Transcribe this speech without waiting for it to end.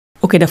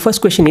Okay, the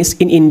first question is,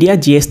 in India,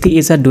 GST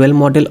is a dual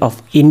model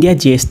of India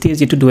GST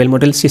is a dual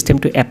model system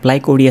to apply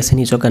কৰি আছে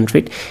নিজৰ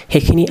countryত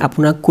হেখিনি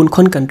আপোনাক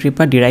কোনখন country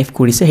পৰা derive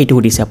কৰিছে হেতু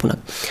দিছে আপোনাক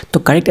তো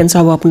correct answer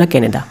হ'ব আপোনাৰ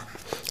Canada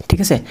ঠিক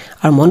আছে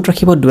আৰু মন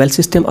ৰাখিব dual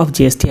system of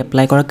GST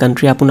apply কৰা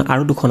country আপোনাৰ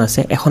আৰু দুখন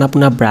আছে এখন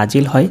আপোনাৰ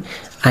ব্ৰাজিল হয়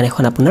আৰু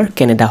এখন আপোনাৰ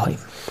কানাডা হয়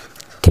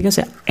ঠিক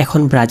আছে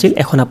এখন ব্ৰাজিল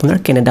এখন আপোনাৰ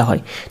কানাডা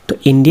হয় তো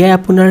ইন্ডিয়া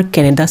আপোনাৰ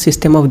Canada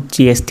system of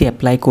GST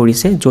apply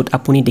কৰিছে যত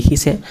আপুনি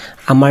দেখিছে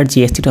আমাৰ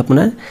জিএসটি তো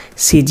আপোনাৰ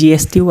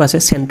সিজিএসটি ও আছে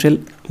সেন্ট্ৰাল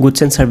গুডস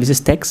এন্ড সাৰ্ভিসেস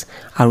ট্যাক্স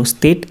আৰু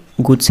স্টেট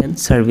গুডস এন্ড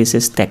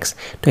সাৰ্ভিসেস ট্যাক্স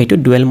তো এটো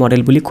ডুৱেল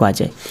মডেল বুলি কোৱা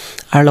যায়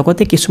আৰু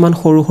লগতে কিছুমান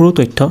সৰু সৰু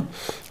তথ্য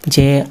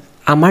যে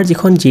আমাৰ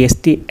যিখন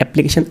জিএসটি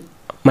এপ্লিকেশন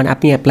মানে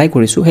আপনি এপ্লাই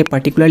কৰিছো হে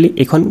পাৰ্টিকুলাৰলি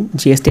এখন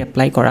জিএসটি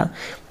এপ্লাই কৰা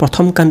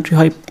প্ৰথম কান্ট্ৰি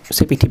হয়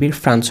সে পৃথিৱীৰ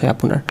ফ্ৰান্স হয়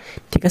আপোনাৰ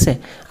ঠিক আছে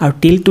আৰু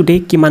টিল টুডে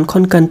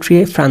কিমানখন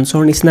কান্ট্ৰিয়ে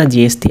ফ্ৰান্সৰ নিচিনা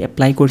জিএসটি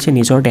এপ্লাই কৰিছে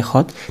নিজৰ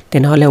দেশত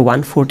তেনেহলে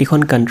 140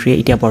 খন কান্ট্ৰিয়ে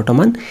এতিয়া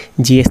বৰ্তমান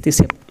জিএসটি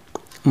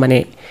মানে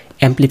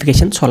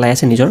এমপ্লিফিকেশন চলাই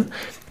আছে নিজৰ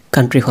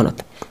কান্ট্ৰিখনত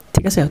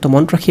ঠিক আছে তো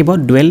মন ৰাখিব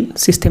ডুৱেল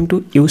সিস্টেম টু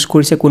ইউজ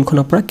কৰিছে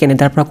কোনখনৰ পৰা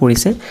কানাডাৰ পৰা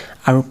কৰিছে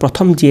আৰু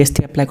প্ৰথম জিএসটি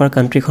এপ্লাই কৰা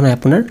কান্ট্ৰিখন হয়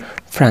আপোনাৰ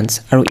ফ্ৰান্স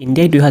আৰু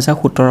ইন্ডিয়াই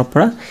 2017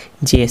 পৰা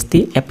জিএসটি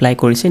এপ্লাই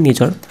কৰিছে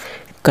নিজৰ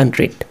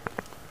কান্ট্ৰিত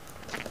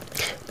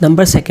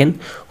Number 2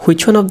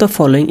 which one of the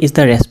following is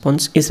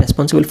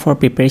responsible for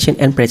preparation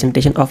and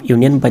presentation of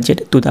union budget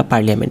to the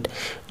parliament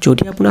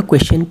যদি আপোনাৰ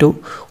কোৱেশ্চন to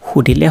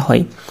হুদিলে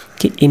হয়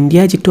কি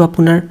ইন্ডিয়া যেটো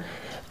আপোনাৰ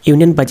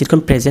ইউনিয়ন বাজেট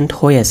খন প্ৰেজেন্ট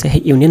হৈ আছে হে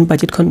ইউনিয়ন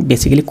বাজেট খন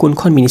বেসিক্যালি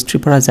কোনখন মিনিষ্ট্ৰি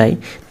পৰা যায়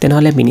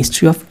তেনেহলে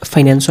মিনিষ্ট্ৰি অফ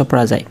ফাইনান্সৰ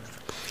পৰা যায়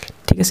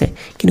ঠিক আছে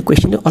কিন্তু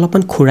কোৱেশ্চনটো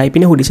অলপমান খুৰাই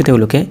পিনে হুদিছে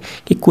তেওঁলোকে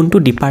কি কোনটো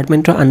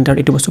ডিপাৰ্টমেন্টৰ আন্ডাৰ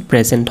এটো বস্তু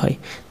প্ৰেজেন্ট হয়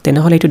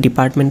তেনেহলে এটো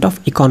ডিপাৰ্টমেন্ট অফ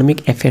ইকোনমিক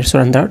এফেয়াৰ্ছৰ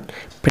আন্ডাৰত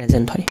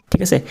প্ৰেজেন্ট হয়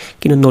ঠিক আছে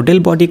কিন্তু নোডেল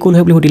বডি কোন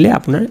হয় বুলি হুদিলে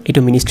আপোনাৰ এটো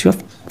মিনিষ্ট্ৰি অফ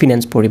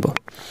ফাইনান্স পৰিব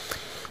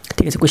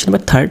ঠিক আছে question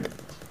number 3rd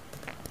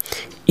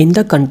In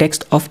the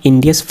context of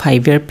India's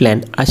 5-year plan,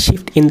 a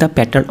shift in the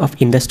pattern of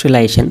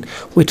industrialization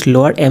with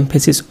lower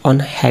emphasis on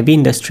heavy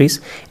industries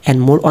and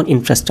more on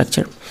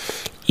infrastructure.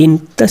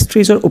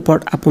 Industries or upor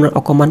apunar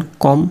okoman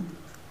kom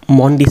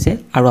mon dise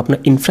aru apunar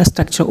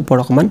infrastructure upor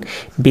okoman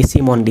besi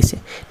mon dise.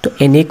 To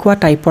enekwa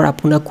typeor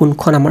apuna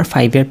kunkhon amar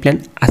 5-year plan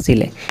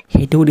asile.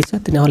 Hetu dise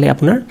tenehole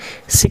apunar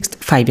 6th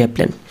 5-year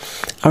plan.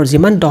 আৰু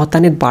যিমান 10টা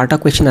নে 12টা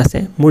question আছে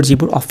মোৰ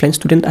যিবোৰ offline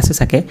student আছে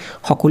সাকে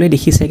সকলোৱে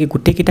দেখিছে কি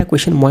গুটে কিটা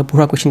কোৱেশ্চন মই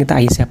পঢ়া কোৱেশ্চন এটা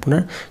আহিছে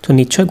আপোনাৰ তো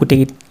নিশ্চয়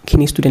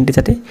গুটেখিনি ষ্টুডেন্টে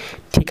যাতে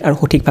ঠিক আৰু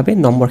সঠিকভাৱে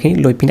নম্বৰখিনি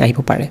লৈ পিন আহিব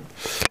পাৰে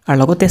আৰু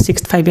লগতে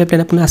 6th 5-year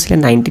plan আপোনাৰ আছিল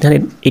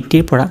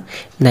 1980 ৰ পৰা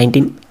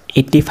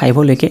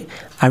 1985 লৈকে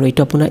আৰু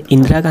এটো আপোনাৰ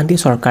ইন্দিৰা গান্ধী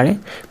চৰকাৰে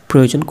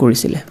প্ৰয়োজন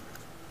কৰিছিল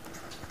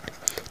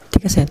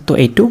ঠিক আছে তো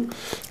এটো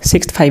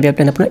 6th 5-year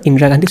plan আপোনাৰ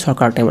ইন্দিৰা গান্ধী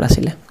চৰকাৰৰ টাইমত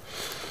আছিল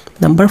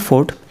Number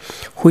 4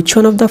 which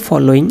one of the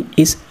following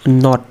is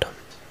not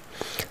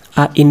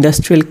a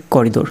industrial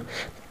corridor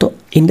to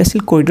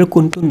industrial corridor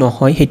কোনটো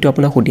নহয় হেতু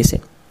আপোনাক হুদিছে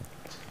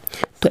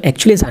তো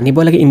একচুয়ালি জানিব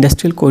লাগে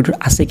ইন্ডাস্ট্রিয়াল করিডোর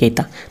আছে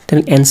কেইটা তেন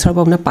আনসার হ'ব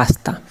আপোনাৰ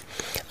 5টা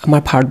আমাৰ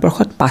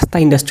ভাৰতবৰ্ষত 5টা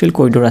ইন্ডাস্ট্ৰিয়াল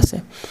কৰিডোৰ আছে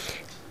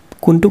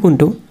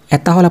কোনটো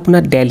এটা হল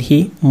আপোনাৰ দিল্লী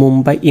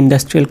মুম্বাই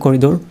ইন্ডাস্ট্ৰিয়াল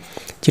কৰিডোৰ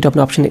যেটো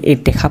আপোনাৰ অপশন এ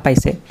দেখা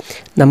পাইছে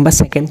নাম্বাৰ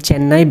 2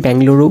 চেন্নাই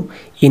বেংগালুৰু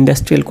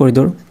ইন্ডাস্ট্ৰিয়াল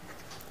কৰিডোৰ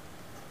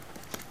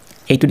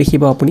এইটো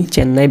দেখিব আপুনি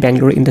চেন্নাই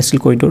বেংগালুৰু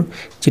ইন্ডাস্ট্ৰিয়াল কৰিডোৰ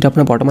যেটা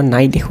আপোনাৰ বৰ্তমান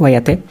নাই দেখুৱা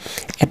ইয়াতে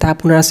এটা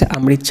আপোনাৰ আছে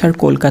অমৃতসৰ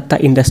কলকাতা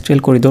ইন্ডাস্ট্ৰিয়াল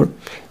কৰিডোৰ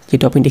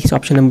যেটা আপুনি দেখিছে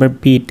অপশন নম্বৰ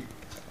বি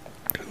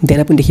দেন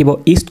আপুনি দেখিব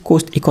ইষ্ট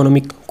কোষ্ট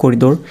ইকোনমিক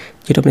কৰিডোৰ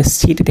যেটা আপুনি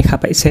সিট দেখা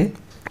পাইছে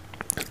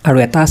আৰু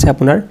এটা আছে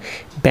আপোনাৰ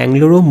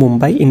বেংগালুৰু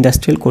মুম্বাই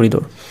ইন্ডাস্ট্ৰিয়াল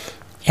কৰিডোৰ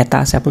এটা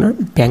আছে আপোনাৰ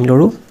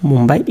বেংগালুৰু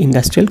মুম্বাই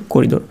ইন্ডাস্ট্ৰিয়াল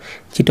কৰিডোৰ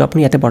যেটা আপুনি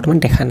ইয়াতে বৰ্তমান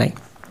দেখা নাই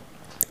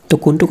তো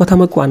কোনটো কথা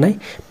মই কোৱা নাই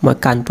মই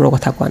কানপুৰৰ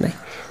কথা কোৱা নাই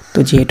তো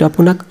যেহেতু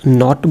আপোনাক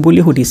নট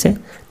বুলি হুদিছে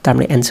তাৰ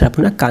মানে আনসাৰ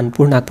আপোনাৰ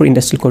কানপুৰ নাগপুৰ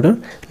ইন্ডাস্ট্ৰিয়াল কৰিডোৰ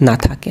না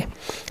থাকে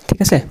ঠিক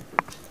আছে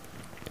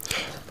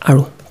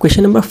আৰু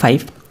question number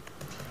 5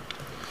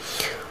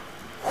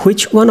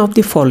 Which one of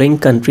the following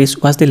countries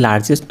was the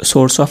largest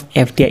source of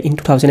FDI in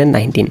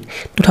 2019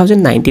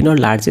 2019 or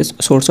largest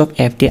source of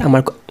FDI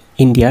আমাৰ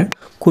ইন্ডিয়াৰ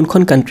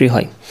কোনখন কান্ট্ৰি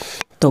হয়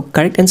তো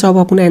কাৰেক্ট আনসাৰ হ'ব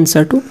আপোনাৰ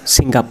আনসাৰ টু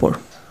সিঙ্গাপুৰ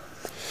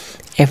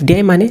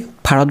FDI মানে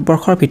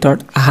ভাৰতবৰ্ষৰ ভিতৰত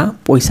আহা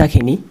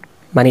পইচাখিনি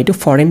মানে এটো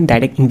ফৰেন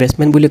ডাইৰেক্ট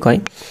ইনভেষ্টমেন্ট বুলি কয়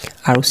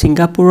আৰু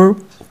সিঙ্গাপুৰৰ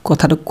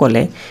কথাটো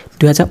ক'লে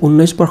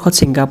 2019 বৰ্ষত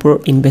সিঙ্গাপুৰৰ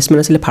ইনভেষ্টমেন্ট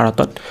আছিল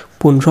ভাৰতত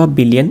 $15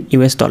 বিলিয়ন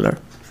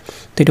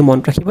তো এটো মন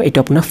ৰাখিব এটো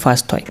আপোনাৰ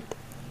ফাৰ্স্ট হয়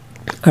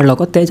আৰু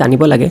লগতে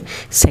জানিব লাগে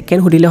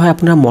সেকেন্ড হুদিলে হয়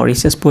আপোনাৰ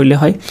মৰিছাছ পৰিলে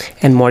হয়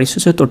এন্ড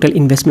মৰিছাছৰ টোটাল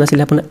ইনভেষ্টমেন্ট আছিল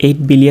আপোনাৰ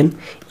 $8 বিলিয়ন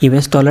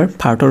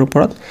ভাৰতৰ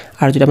ওপৰত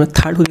আৰু যদি আপোনাৰ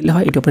থাৰ্ড হুদিলে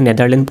হয় এটো আপোনাৰ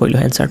নেদাৰল্যান্ড পৰিলে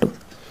হয় আনসাৰটো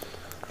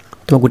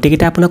তো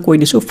গুটেকিটা আপোনাক কৈ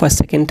দিছো ফাৰ্স্ট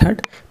সেকেন্ড থাৰ্ড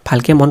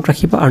ভালকে মন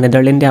ৰাখিব আৰু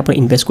নেদাৰল্যান্ডে আপোনাৰ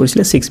ইনভেষ্ট কৰিছিল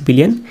 $6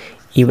 বিলিয়ন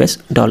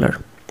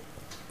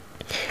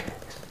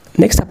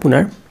নেক্সট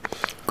আপোনাৰ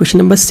question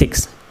number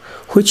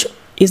 6 which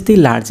is the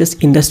largest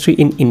industry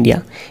in India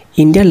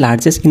India's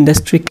largest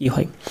industry কি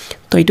হয়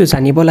তো এটো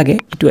জানিব লাগে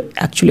এটো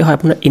একচুয়ালি হয়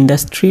আপোনাৰ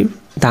ইন্ডাস্ট্ৰি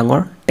ডাঙৰ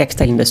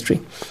টেক্সটাইল ইন্ডাস্ট্ৰি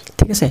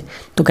ঠিক আছে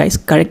তো গাইস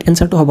কাৰেক্ট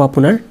আনসাৰটো হ'ব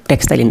আপোনাৰ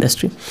টেক্সটাইল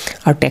ইন্ডাস্ট্ৰি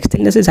আৰু টেক্সটাইল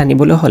ইন্ডাস্ট্ৰি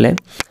জানিবলৈ হলে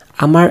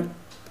আমাৰ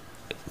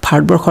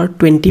ভাৰতবৰ্ষৰ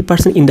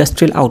 20%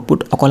 ইণ্ডাষ্ট্ৰিয়েল আউটপুট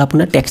অকল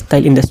আপোনাৰ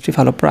টেক্সটাইল ইণ্ডাষ্ট্ৰি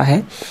ফালৰ পৰা আহে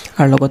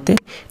আৰু লগতে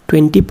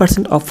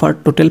 20% of R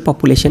total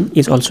population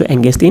is also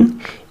engaged in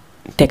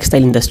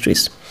textile industries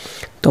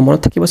তো মনত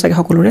থাকিব চাগে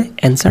সকলোৰে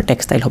এনসাৰ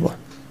টেক্সটাইল হ'ব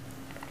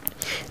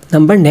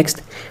number next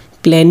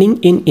planning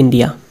in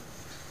India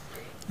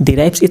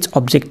derives its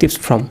objectives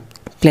from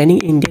planning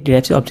in India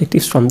derives its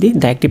objectives from the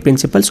directive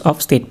principles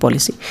of state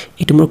policy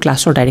etu mor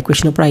class or direct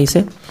question opra aise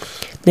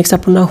next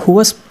apuna who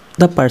was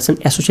the person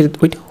associated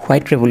with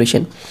white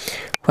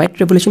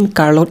revolution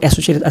car lot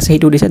associated ase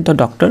etu dise the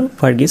Dr.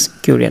 Varghese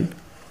Kurian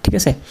ঠিক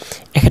আছে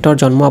এখেতৰ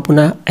জন্ম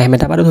আপনা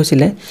আহমেদাবাদত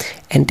হৈছিলে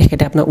and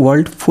তেখেতে আপনা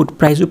world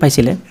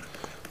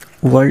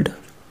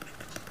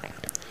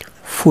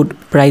food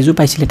প্রাইজও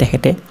পাইছিলে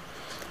তেখেতে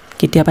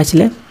কেতিয়া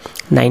পাইছিলে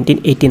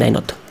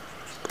 1989 ত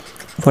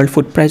World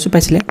Food Prize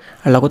পাইছিলে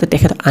আৰু লগতে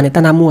তেখেত আন এটা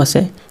নামও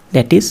আছে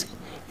that is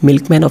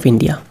Milkman of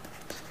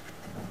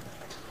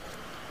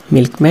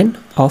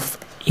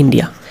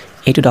India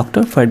এইটো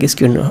ডক্টৰ ফাৰ্গিস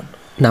কিউৰিনৰ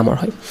নামৰ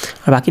হয়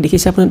আৰু বাকি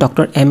দেখিছে আপুনি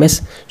ডক্টৰ এমএস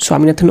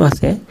স্বামীনাথনো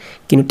আছে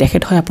কিন্তু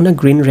তেখেত হয় আপোনাৰ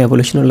গ্ৰীণ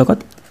ৰেভলিউচনৰ লগত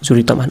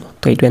জড়িত মানুহ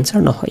তো এইটো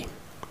এনসাৰ নহয়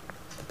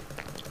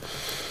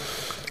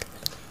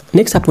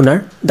Next আপোনাৰ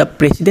the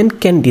president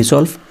can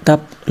dissolve the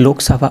Lok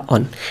Sabha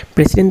on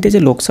president যে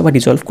Lok Sabha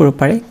dissolve কৰিব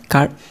পাৰে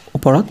কাৰ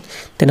ওপৰত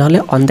তেনেহলে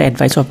on the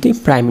advice of the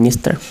prime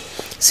minister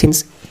since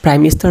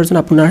prime minister জন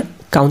আপোনাৰ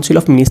council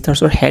of ministers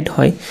or head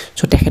হয়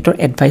so তেখেতৰ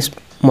advice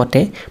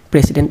মতে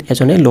president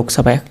এজনে Lok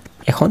Sabha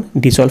এখন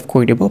dissolve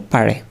কৰি দিব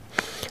পাৰে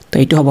তো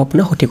এইটো হ'ব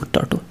আপোনাৰ সঠিক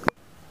উত্তৰটো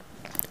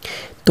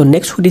তো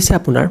next সুধিছে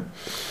আপোনাৰ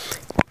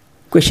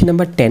question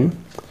number 10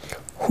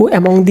 Who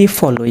among the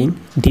following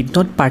did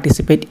not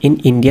participate in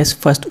India's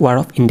first war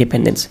of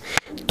independence?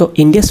 So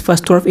India's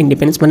first war of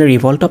independence মানে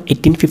revolt of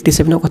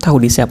 1857 কথা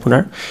সুধিছে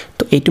আপোনাৰ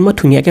তো এইটো মই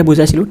ধুনিয়াকে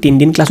বুজাইছিলো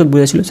 3 দিন ক্লাছত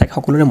বুজাইছিলো চাই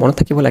সকলোৰে মনত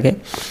থাকিব লাগে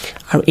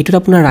আৰু এইটোত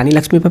আপোনাৰ ৰাণী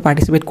লক্ষ্মীবাই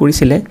পাৰ্টিসিপেট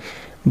কৰিছিলে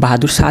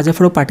বাহাদুৰ শাহ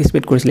জাফৰো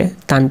পাৰ্টিসিপেট কৰিছিলে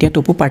তান্তিয়া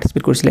টপু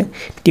পাৰ্টিসিপেট কৰিছিলে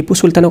টিপু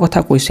সুলতানৰ কথা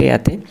কৈছে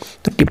ইয়াতে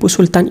তো টিপু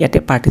সুলতান ইয়াতে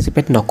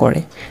পাৰ্টিসিপেট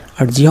নকৰে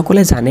আৰু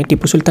যিসকলে জানে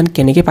টিপু সুলতান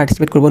কেনেকৈ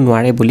পাৰ্টিসিপেট কৰিব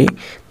নোৱাৰে বুলি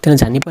তেনে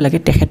জানিব লাগে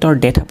তেখেতৰ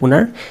ডেথ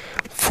আপোনাৰ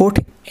 4th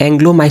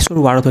এংলো-মাইসুৰ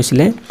ওয়াৰত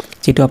হৈছিলে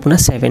যেটো আপোনাৰ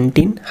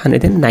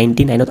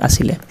 1799 ত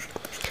আছিল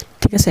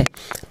ঠিক আছে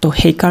তো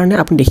সেই কাৰণে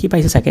আপুনি দেখি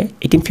পাইছে চাগে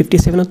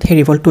 1857 ত হে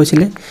ৰিভল্ট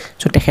হৈছিলে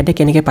সো তেখেতে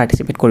কেনেকৈ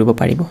পাৰ্টিসিপেট কৰিব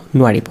পাৰিব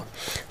নোৱাৰিব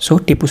so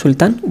Tipu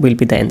Sultan will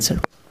be da answer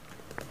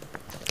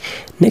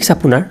Next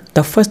আপোনাৰ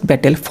the first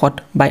battle fought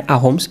by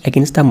Ahoms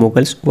against the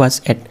Mughals was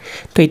at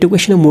তো এইটো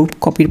কোৱেশ্চন মোৰ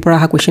কপিৰ পৰা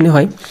আহা কোৱেশ্চন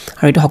হয়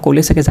আৰু এটা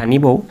সকলোৱে চাগে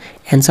জানিব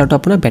এনসাৰটো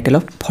আপোনাৰ battle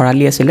of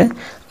ভৰালি আছিল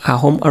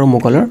আহোম আৰু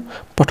মোগলৰ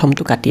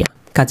প্ৰথমটো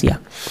কাজিয়া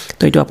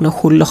তো এইটো আপোনাৰ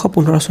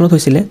 1615 চনত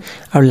হৈছিল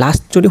আৰু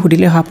লাষ্ট যদি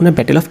সুধিলে হয় আপোনাৰ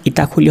battle of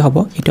ইটাখুলি হ'ব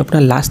এইটো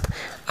আপোনাৰ লাষ্ট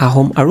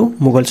আহোম আৰু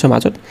মোগলৰ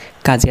মাজত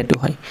কাজিয়াটো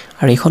হয়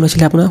আৰু এইখন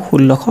হৈছিল আপোনাৰ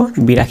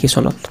 1682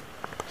 চনত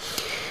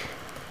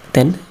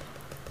then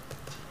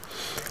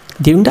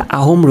During the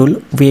Ahom rule,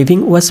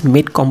 weaving was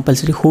made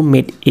compulsory. Who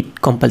made it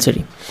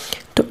compulsory?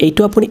 তো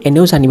এইটো আপুনি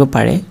এনেও জানিব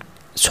পাৰে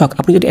সক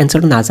আপুনি যদি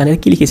এনসাৰটো না জানে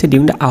কি লিখিছে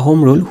during the Ahom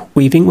rule,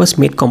 weaving was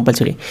made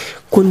compulsory.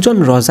 কোনজন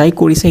ৰজাই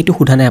কৰিছে এইটো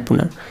সুধা নাই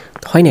আপোনাৰ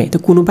হয় নাই তো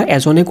কোনোবা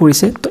এজনে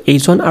কৰিছে তো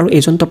এইজন আৰু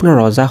এইজন তো আপোনাৰ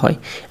ৰজা হয়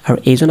আৰু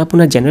এইজন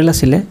আপোনাৰ জেনাৰেল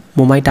আছিল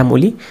মুমাই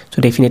তামুলি সো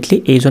ডেফিনেটলি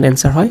এইজন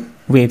এনসাৰ হয়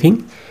weaving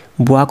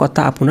বুৱা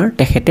কটা আপোনাৰ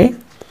তেখেতে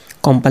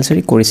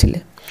compulsory কৰিছিল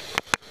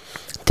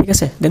ঠিক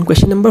আছে then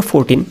question number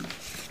 14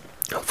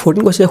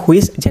 question who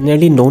is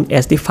generally known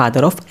as the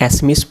father of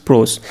Assamese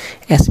prose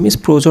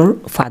Assamese prose or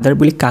father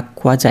বুলি কাক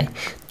কোৱা যায়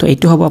তো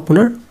এইটো হ'ব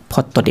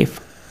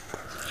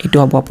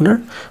আপোনাৰ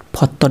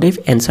ভট্টদেৱ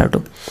এনসাৰটো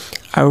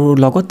আৰু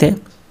লগতে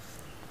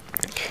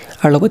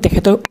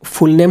তেখেতৰ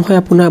ফুল নেম হয়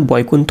আপোনাৰ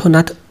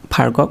বৈকুণ্ঠনাথ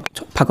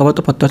ভাগৱত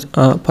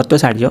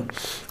ভট্টাচাৰ্য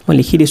মই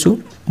লিখি দিছো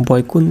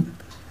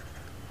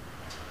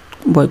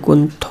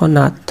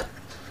বৈকুণ্ঠনাথ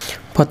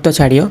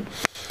ভট্টাচাৰ্য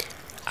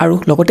আৰু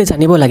লগতে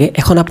জানিব লাগে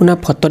এখন আপোনাৰ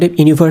ভট্টদেৱ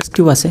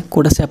ইউনিভাৰ্সিটিও আছে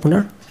কোড আছে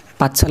আপোনাৰ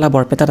পাঠশালা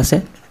বৰপেটাত আছে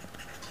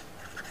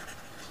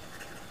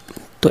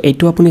তো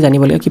এইটো আপুনি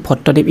জানিব লাগে কি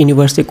ভট্টদেৱ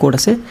ইউনিভাৰ্সিটি কোড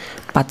আছে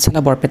পাঠশালা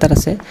বৰপেটাত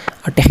আছে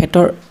আৰু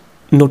তেখেতৰ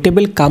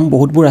নোটেবল কাম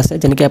বহুতবোৰ আছে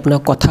যেনেকৈ আপোনাৰ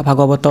কথা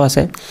ভাগৱত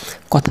আছে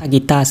কথা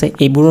গীতা আছে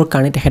এইবোৰৰ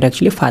কাৰণে তেখেত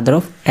একচুয়ালি ফাদাৰ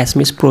অফ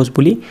এছমিছ প্ৰোজ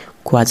বুলি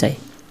কোৱা যায়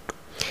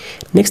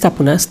নেক্সট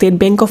আপোনাৰ state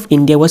bank of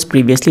India was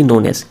previously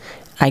known as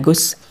I guess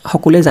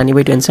সকলোৱে জানিব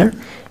এইটো এনসাৰ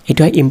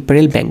এইটো হয়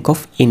ইম্পেৰিয়েল বেংক অফ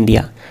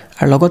ইণ্ডিয়া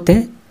আৰু লগতে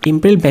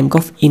ইম্পেৰিয়েল বেংক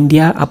অফ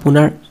ইণ্ডিয়া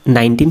আপোনাৰ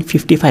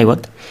 1955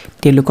 ত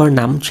তেওঁলোকৰ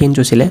নাম চেঞ্জ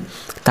হৈছিল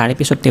তাৰে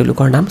পিছত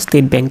তেওঁলোকৰ নাম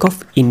ষ্টেট বেংক অফ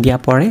ইণ্ডিয়া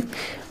পৰে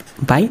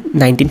বাই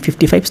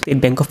 1955 state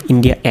bank of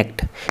India act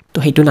তো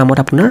হেতু নামত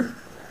আপোনাৰ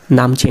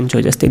নাম চেঞ্জ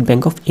হৈ যায় state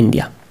bank of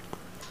India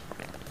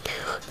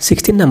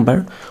 16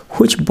 number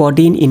which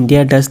body in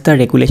India does the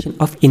regulation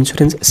of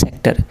insurance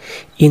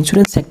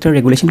sector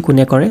regulation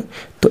কোনে কৰে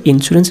তো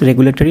ইনস্যুৰেন্স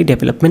ৰেগুলেটৰি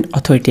ডেভেলপমেন্ট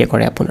অথৰিটিয়ে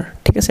কৰে আপোনাৰ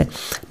ঠিক আছে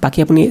বাকি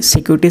আপুনি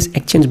সিকিউৰিটিজ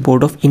এক্সচেঞ্জ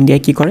বোৰ্ড অফ ইণ্ডিয়া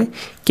কি কৰে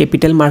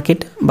ক্যাপিটাল মাৰ্কেট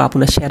বা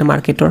আপোনাৰ শেয়াৰ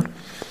মাৰ্কেটৰ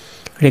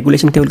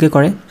ৰেগুলেশন তেওঁলোকে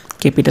কৰে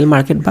ক্যাপিটাল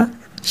মাৰ্কেট বা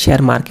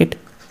শেয়াৰ মাৰ্কেট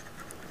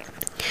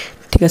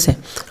ঠিক আছে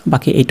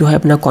বাকি এইটো হয়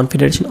আপোনাৰ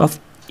কনফেডাৰেশন অফ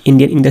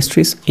ইণ্ডিয়ান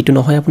ইণ্ডাষ্ট্ৰিজ এইটো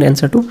নহয় আপোনাৰ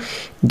এনসাৰটো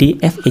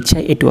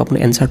DFHI এইটো আপোনাৰ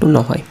এনসাৰটো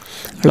নহয়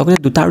আৰু লগতে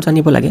দুটা আৰু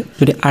জানিব লাগে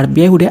যদি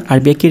RBI হুদে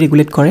RBI কি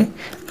ৰেগুলেট কৰে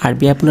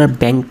RBI আপোনাৰ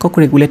বেংকক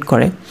ৰেগুলেট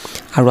কৰে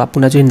আৰু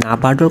আপোনাৰ যদি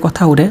নাবাৰ্ডৰ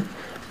কথা হুদে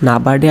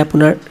নাবাৰ্ডে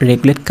আপোনাৰ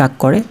ৰেগুলেট কাক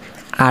কৰে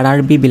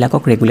RRB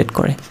বিলাকক ৰেগুলেট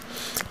কৰে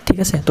ঠিক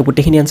আছে তো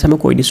গোটেইখিনি আনসাৰ মই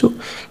কৈ দিছো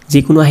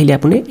যিকোনো আহিলে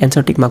আপুনি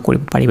এনসাৰ টিক মাৰ্ক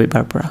কৰিব পাৰিব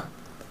ইবাৰ পৰা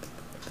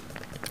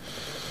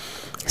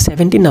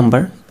 17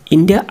 number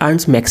India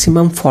earns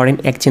maximum foreign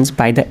exchange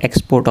by the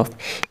export of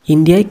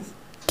India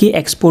কি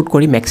export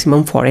কৰি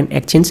maximum foreign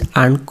exchange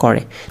earn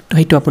কৰে তো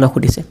হেতু আপোনাক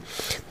খুদিছে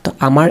তো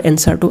আমাৰ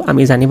এনসাৰটো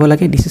আমি জানিব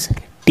লাগে দিস ইজ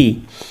টি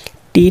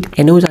টি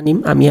এনেও জানিম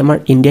আমি আমাৰ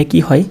ইন্ডিয়া কি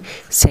হয়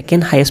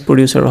সেকেন্ড হাইয়েস্ট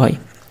প্ৰডিউসাৰ হয়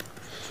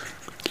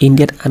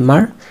ইন্ডিয়াত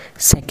আমাৰ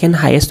সেকেন্ড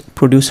হাইয়েস্ট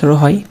প্ৰডিউসাৰ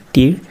হয়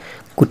টিৰ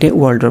গুটে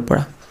ওয়াৰ্ল্ডৰ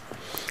পৰা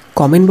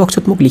কমেন্ট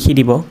বক্সত মোক লিখি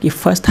দিব কি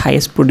ফাৰ্স্ট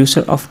হাইয়েস্ট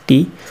প্ৰডিউসাৰ অফ টি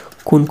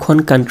কোনখন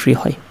কান্ট্ৰি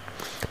হয়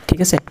ঠিক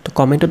আছে তো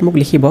কমেন্টত মোক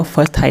লিখিব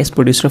ফাৰ্স্ট হাইয়েস্ট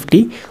প্ৰডিউসাৰ অফ টি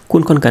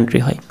কোনখন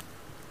কান্ট্ৰি হয়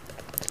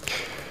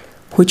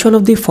Which one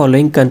of the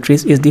following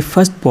countries is the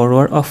first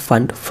borrower of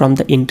fund from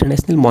the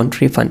International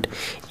Monetary Fund?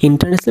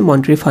 International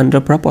Monetary Fund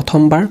পৰা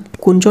প্ৰথমবাৰ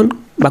কোনজন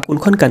বা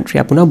কোনখন কান্ট্ৰি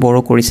আপোনাৰ বড়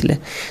কৰিছিলে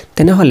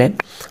তেনে হলে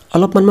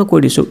অলপমান মই কৈ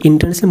দিছো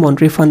International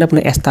Monetary Fund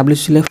আপোনাৰ এস্টাবলিশ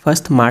হৈছিলে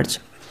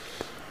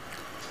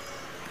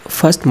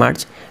 1st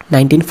March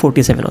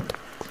 1947 ত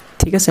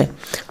ঠিক আছে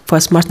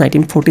 1st March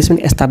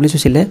 1947 এস্টাবলিশ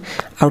হৈছিলে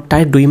আৰু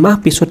তাৰ 2 মাহ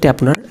পিছতে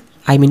আপোনাৰ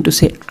I mean to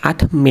say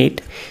 8 May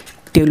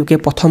তেওঁলোকে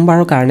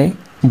প্ৰথমবাৰৰ কাৰণে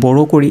বড়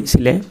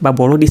কৰিছিলে বা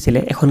বড় দিছিলে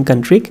এখন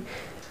কান্ট্ৰিক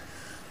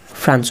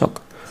ফ্ৰান্সক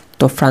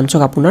তো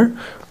ফ্ৰান্সক আপোনাৰ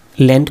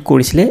লেন্ড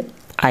কৰিছিলে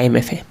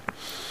IMF এ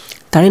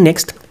তাৰে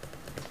next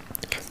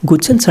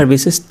goods and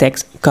সাৰ্ভিসেস tax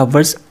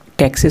কভাৰ্স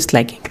taxes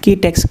like কি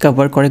ট্যাক্স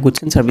কভাৰ কৰে গুডস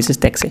এণ্ড সাৰ্ভিসেস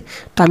ট্যাক্সে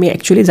তো আমি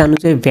একচুয়ালি জানো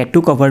যে ভ্যাটটো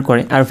কভাৰ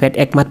কৰে আৰু ভ্যাট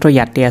একমাত্ৰ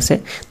ইয়াতে আছে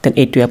দেন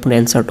এইটোৱে আপোনাৰ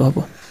এনসাৰটো হ'ব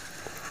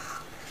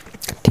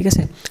ঠিক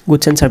আছে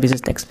গুডস এণ্ড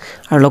সাৰ্ভিসেস ট্যাক্স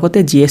আৰু লগতে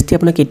GST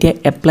আপোনাৰ কেতিয়া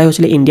এপ্লাই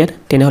হৈছিলে ইণ্ডিয়াত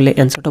তেনে হলে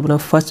এনসাৰটো আপোনাৰ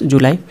 1st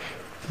জুলাই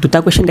দুটা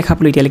কোৱেশ্চন দেখা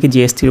পালো ইতিয়ালৈকে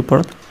GST ৰ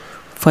ওপৰত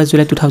 1st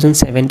জুলাই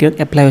 2017 ত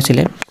এপ্লাই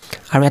হৈছিলে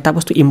আৰু এটা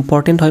বস্তু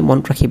ইম্পৰ্টেন্ট হয় মন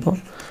ৰাখিব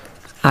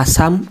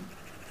আসাম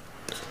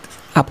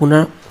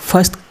আপোনাৰ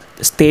ফাৰ্স্ট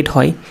ষ্টেট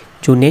হয়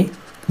যোনে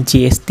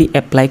GST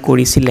এপ্লাই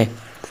কৰিছিলে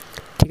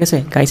ঠিক আছে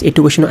গাইস এইটো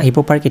কোৱেশ্চন আহিব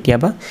পাৰে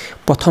কেতিয়াবা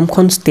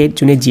প্ৰথমখন ষ্টেট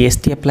যোনে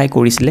GST এপ্লাই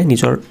কৰিছিলে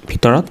নিজৰ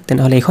ভিতৰত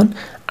তেনে হলে এখন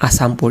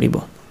আসাম পৰিব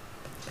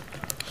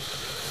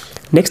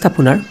নেক্সট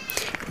আপোনাৰ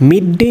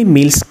mid day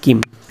meal scheme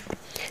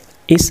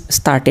is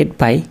started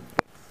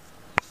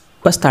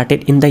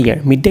in the year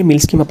mid day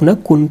meal scheme আপোনাৰ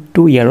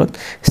কোনটো ইয়াৰত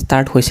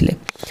স্টাৰ্ট হৈছিলে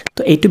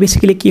তো এইটো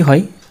বেসিক্যালি কি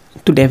হয়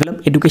to develop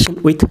education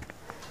with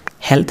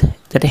health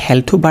যাতে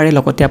হেলথো বাৰে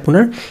লগতে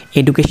আপোনাৰ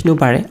এডুকেশনো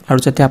বাৰে আৰু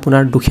যাতে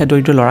আপোনাৰ দুখীয়া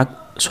দৰিদ্ৰ লৰা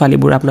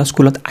ছোৱালীবোৰ আপোনাৰ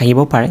স্কুলত আহিব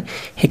পাৰে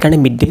সেই কাৰণে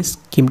মিড ডে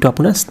স্কিমটো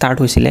আপোনাৰ স্টাৰ্ট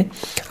হৈছিলে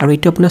আৰু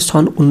এইটো আপোনাৰ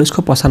সন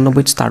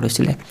 1995 ত স্টাৰ্ট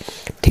হৈছিলে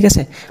ঠিক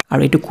আছে আৰু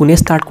এইটো কোনে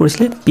স্টাৰ্ট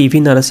কৰিছিলে PV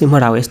নৰসিংহ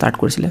ৰাওয়ে স্টাৰ্ট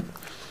কৰিছিলে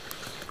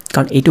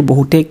কাৰণ এইটো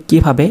বহুতে কি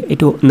ভাবে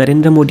এইটো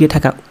নৰেন্দ্ৰ মোদীয়ে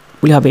থাকা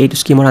বুলি ভাবে এইটো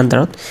স্কিমৰ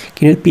আন্ডাৰত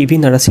কিন্তু PV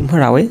নৰসিংহ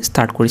ৰাওয়ে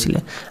স্টাৰ্ট কৰিছিলে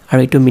আৰু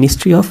এইটো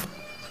ministry of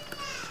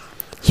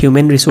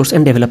human resource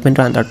and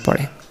ডেভেলপমেন্টৰ আন্ডাৰত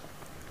পৰে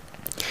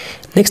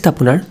নেক্সট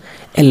আপোনাৰ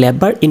a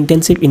labor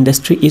intensive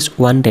industry is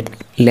one that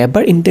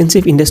labor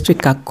intensive industry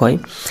কাক কয়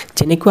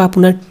যেনেকুৱা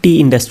আপোনাৰ টি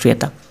ইন্ডাষ্ট্ৰি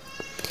এটা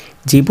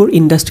যিবোৰ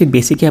ইন্ডাষ্ট্ৰিত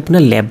বেসিক্যালি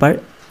আপোনাৰ লেবাৰ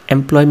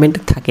এমপ্লয়মেন্ট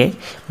থাকে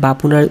বা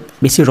আপোনাৰ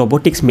বেছি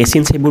ৰবটিক্স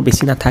মেচিন সেইবোৰ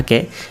বেছি না থাকে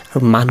আৰু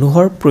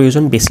মানুহৰ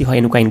প্ৰয়োজন বেছি হয়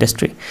এনেকুৱা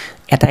ইন্ডাষ্ট্ৰি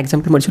এটা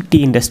এক্সাম্পল মই দিছো টি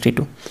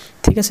ইন্ডাষ্ট্ৰিটো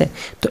ঠিক আছে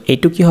তো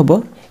এইটো কি হ'ব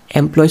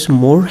এমপ্লয়জ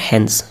মোৰ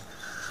হেণ্ডছ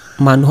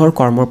মানুহৰ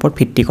কৰ্মৰ ওপৰত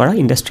ভিত্তি কৰা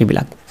ইন্ডাষ্ট্ৰি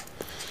বিলাক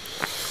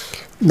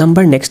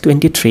number next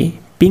 23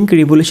 pink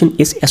ৰিভলিউশন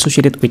is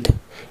associated with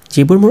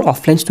যিবোৰ মোৰ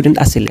অফলাইন ষ্টুডেণ্ট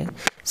আছিলে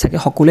সাকে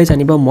সকলোৱে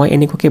জানিব মই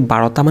এনেকৈ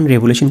 12টা মান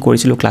ৰিভলিউশন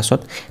কৰিছিলো ক্লাছত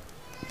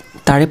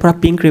তাৰে পৰা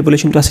পিংক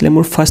ৰিভলিউশনটো আছিলে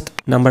মোৰ ফাৰ্স্ট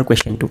নাম্বাৰ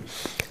কোৱেশ্চনটো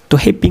তো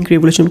সেই পিংক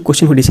ৰিভলিউশন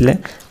কোৱেশ্চন সুধিছিলে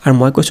আৰু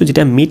মই কৈছো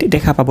যেটা মিড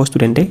দেখা পাব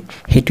ষ্টুডেণ্টে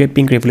হেতুৱে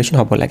পিংক ৰিভলিউশন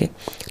হ'ব লাগে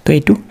তো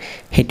এইটো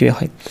হেতুৱে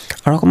হয়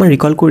আৰু অকমান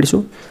ৰিকল কৰি দিছো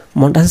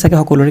মনত আছে সাকে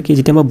সকলোৰে কি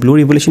যেতিয়া মই ব্লু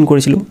ৰিভলিউশন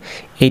কৰিছিলো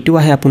এইটো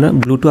আহে আপোনাৰ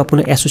ব্লুটো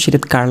আপোনাৰ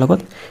এছ'চিয়েটেড কাৰ লগত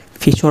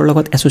ফিছৰ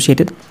লগত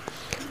এছ'চিয়েটেড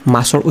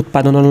মাছৰ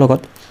উৎপাদনৰ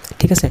লগত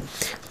ঠিক আছে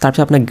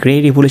তাৰপিছত আপোনাৰ গ্ৰে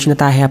ৰিভলিউশন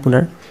এটা আহে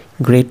আপোনাৰ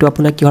গ্ৰেটো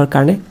আপোনাৰ কিহৰ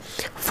কাৰণে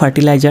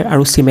ফাৰ্টিলাইজাৰ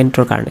আৰু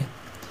সিমেন্টৰ কাৰণে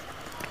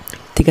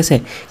ঠিক আছে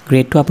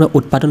গ্ৰেটো আপোনাৰ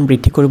উৎপাদন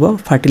বৃদ্ধি কৰিব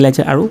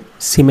ফাৰ্টিলাইজাৰ আৰু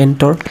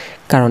সিমেন্টৰ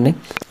কাৰণে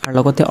আৰু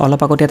লগতে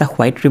অলপ আগতে এটা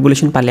হোৱাইট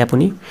ৰিভলিউশন পালে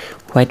আপুনি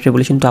হোৱাইট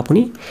ৰিভলিউশনটো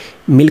আপুনি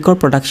মিল্কৰ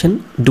প্ৰডাকশন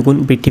দুগুণ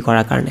বৃদ্ধি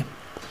কৰাৰ কাৰণে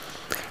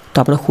তো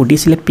আপোনাক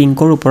সুধিছিলে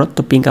পিংকৰ ওপৰত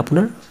তো পিংক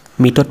আপোনাৰ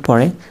মিটত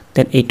পৰে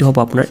দেন এইটো হ'ব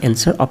আপোনাৰ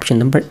এনসাৰ অপচন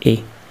নম্বৰ A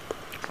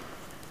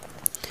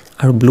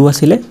আৰু ব্লু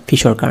আছিলে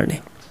ফিছৰ কাৰণে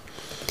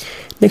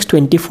next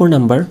 24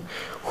 number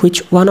which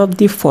one of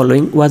the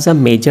following was a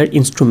major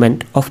instrument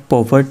of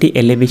poverty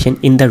alleviation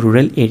in the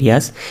rural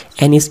areas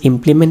and is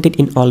implemented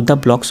in all the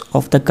blocks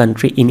of the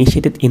country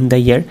initiated in the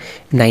year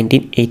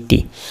 1980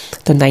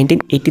 তো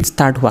 1980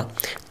 start हुआ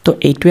तो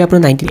এইটোৱে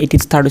আপোনাৰ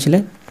 1980 start হৈছিলে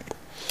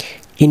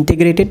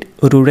integrated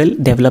rural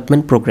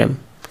development program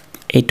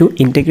এইটো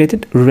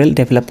integrated rural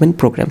development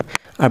program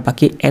আৰু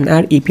বাকি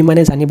NREP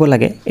মানে জানিব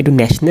লাগে এটো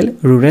ন্যাশনাল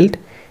ৰুৰাল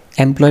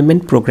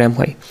এমপ্লয়মেন্ট প্ৰগ্ৰাম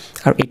হয়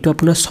আৰু এটো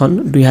আপোনাৰ সন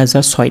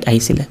 2006 ত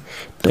আহিছিল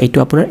তো এটো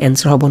আপোনাৰ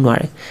এনসাৰ হ'ব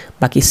নোৱাৰে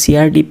বাকি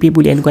CRDP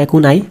বুলি এনেকুৱা একো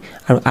নাই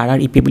আৰু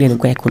RREP বুলি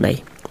এনেকুৱা একো নাই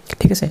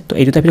ঠিক আছে তো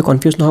এটো টাইপৰ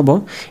কনফিউজ নহব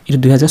এটো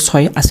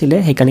 2006 আছিল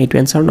হেকাৰণে এটো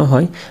এনসাৰ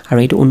নহয় আৰু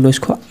এটো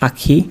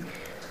 1980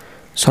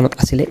 সনত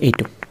আছিল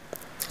এটো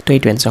তো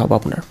এটো এনসাৰ হ'ব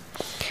আপোনাৰ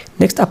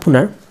নেক্সট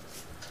আপোনাৰ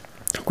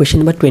question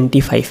number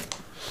 25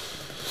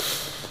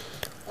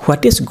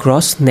 what is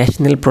gross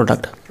national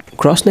product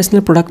gross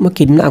national product মই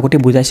কিদিন আগতে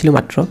বুজাইছিলো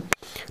মাত্ৰ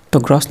তো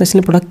gross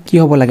national product কি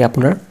হ'ব লাগে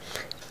আপোনাৰ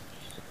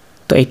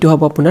তো এটো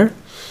হ'ব আপোনাৰ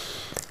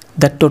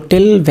the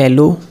total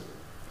value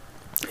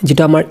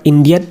যেটো আমাৰ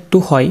ইন্ডিয়াত তো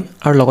হয়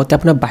আৰু লগতে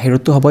আপোনাৰ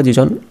বাহিৰতো হ'ব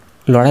যিজন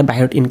লৰাই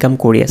বাহিৰত ইনকাম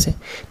কৰি আছে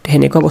তো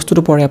হেনেকুৱা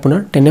বস্তুটো পৰে আপোনাৰ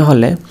তেনে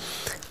হলে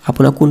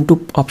আপোনাৰ কোনটো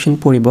অপচন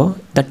পৰিব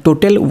the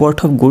total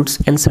worth of goods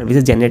and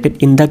services generated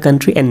in the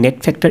country and net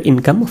factor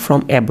income from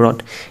abroad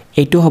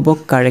এটো হ'ব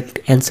কারেক্ট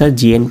आंसर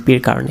GNP ৰ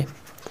কাৰণে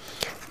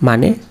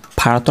মানে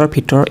ভাৰতৰ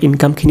ভিতৰ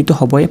ইনকাম খিনিটো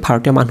হ'বই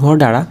ভাৰতীয় মানুহৰ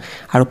দ্বাৰা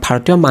আৰু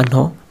ভাৰতীয়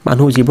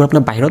মানুহ যিবোৰ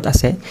আপোনাৰ বাহিৰত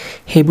আছে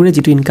হেইবোৰে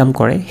যেটো ইনকাম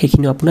কৰে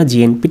হেখিনি আপোনাৰ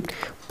GNP ত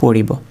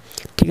পৰিব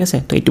ঠিক আছে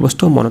তো এটো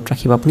বস্তু মনত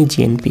ৰাখিব আপুনি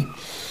GNP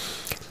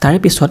তাৰে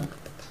পিছত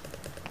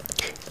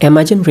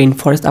Amazon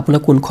rainforest আপোনাৰ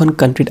কোনখন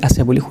কান্ট্ৰিত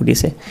আছে বুলি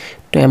খুদিছে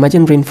তো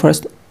Amazon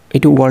rainforest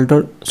এটো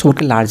ওয়াৰ্ল্ডৰ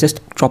সবতকৈ লাৰ্জেষ্ট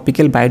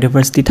ট্ৰপিক্যাল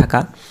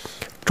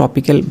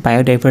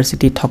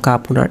বায়োডাইভাৰ্সিটি থকা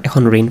আপোনাৰ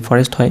এখন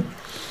rainforest হয়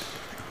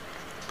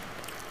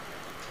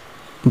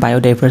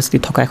biodiversity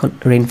থকা এখন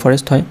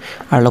rainforest হয়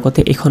আৰু লগতে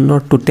এখনৰ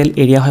টোটাল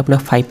এৰিয়া হয় আপোনাৰ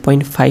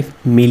 5.5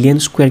 মিলিয়ন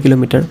স্কয়াৰ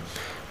কিলোমিটাৰ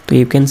তো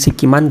ইউ ক্যান সি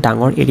কিমান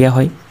ডাঙৰ এৰিয়া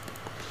হয়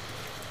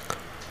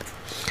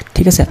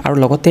ঠিক আছে আৰু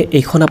লগতে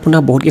এইখন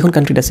আপোনাৰ বহুত কেইখন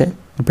কান্ট্ৰিত আছে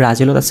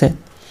ব্ৰাজিলত আছে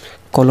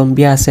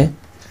কলম্বিয়া আছে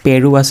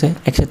পেৰু আছে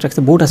এটসেট্ৰা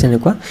বহুত আছে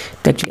এনেকুৱা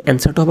তো একচুয়ালি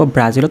আনসাৰটো হ'ব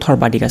ব্ৰাজিলত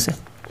সৰ্বাধিক আছে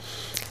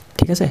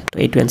ঠিক আছে তো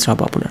এইটো আনসাৰ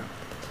হ'ব আপোনাৰ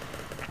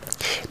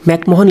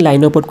মেকমোহন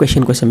লাইনৰ ওপৰত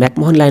কোৱেশ্চন কৈছে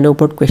মেকমোহন লাইনৰ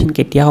ওপৰত কোৱেশ্চন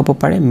কেতিয়া হ'ব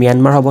পাৰে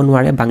মিয়ানমাৰ হ'ব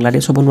নোৱাৰে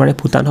বাংলাদেশ হ'ব নোৱাৰে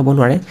ভুটান হ'ব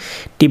নোৱাৰে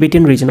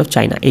টিবেটান ৰিজন অফ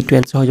চাইনা এইটো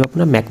আনসাৰ হৈ যাব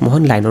আপোনাৰ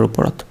মেকমোহন লাইনৰ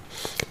ওপৰত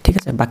ঠিক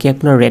আছে বাকি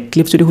আপোনাৰ ৰেড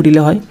ক্লিফ যদি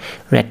সুধিলে হয়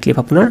ৰেড ক্লিফ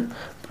আপোনাৰ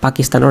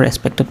পাকিস্তানৰ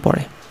ৰেসপেক্টত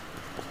পৰে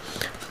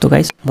তো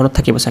গাইস মনত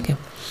থাকিব সাকে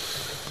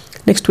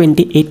next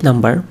 28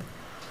 number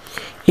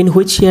in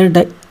which year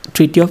the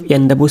treaty of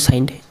Yandabu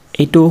signed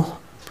এইটো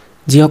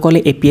যিসকলে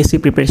APSC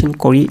প্ৰিপাৰেচন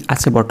কৰি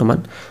আছে বৰ্তমান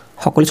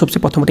সকলো সবচে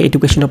প্ৰথমতে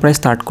এডুকেশনৰ পৰা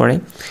স্টাৰ্ট কৰে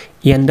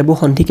ইয়ান্দাবু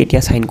সন্ধি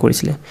কেতিয়া সাইন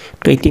কৰিছিল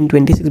তো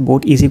 1826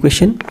 বহুত ইজি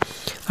কোৱেশ্চন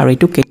আৰু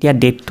এইটো কেতিয়া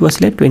ডেটটো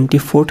আছিল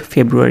 24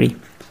 ফেব্ৰুৱাৰী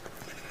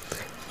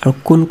আৰু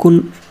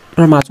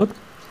কোনৰ মাজত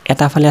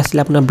এটা ফালে আছিল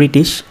আপোনাৰ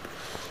ব্ৰিটিছ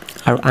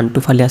আৰু আনটো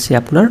ফালে আছে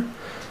আপোনাৰ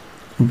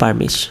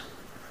বাৰ্মিছ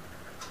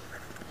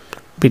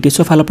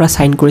ব্ৰিটিছৰ ফালৰ পৰা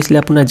সাইন কৰিছিল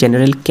আপোনাৰ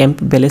জেনাৰেল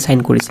কেম্পবেলে সাইন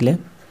কৰিছিল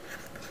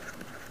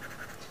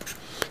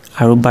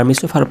আৰু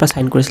বাৰ্মিছৰ ফালৰ পৰা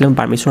সাইন কৰিছিল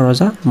বাৰ্মিছৰ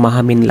ৰজা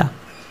মহামিনলা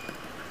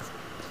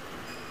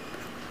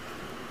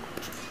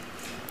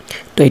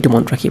তো এইটো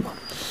মনত ৰাখিব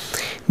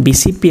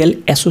BCPL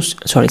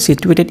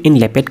situated in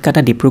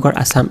লেপেটকাটা Dibrugarh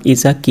Assam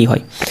is a কি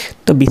হয়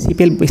তো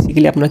BCPL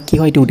বেসিক্যালি আপোনাৰ কি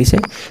হয় এইটো দিছে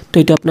তো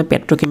এইটো আপোনাৰ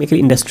পেট্ৰোকেমিক্যাল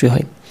ইন্ডাষ্ট্ৰি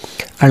হয়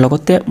আৰু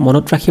লগতে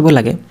মনত ৰাখিব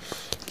লাগে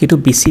কিটো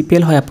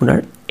BCPL হয় আপোনাৰ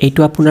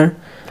এইটো আপোনাৰ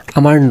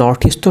আমাৰ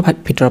নৰ্থ ইষ্টৰ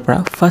ভিতৰৰ পৰা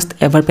ফাৰ্স্ট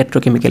এভাৰ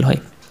পেট্ৰোকেমিক্যাল হয়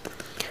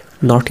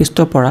নৰ্থ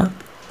ইষ্টৰ পৰা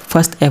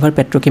ফাৰ্স্ট এভাৰ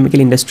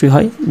পেট্ৰোকেমিক্যাল ইন্ডাষ্ট্ৰি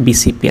হয়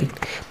BCPL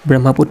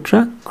Brahmaputra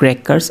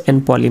crackers and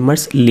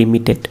polymers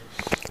limited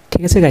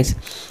ঠিক আছে গাইস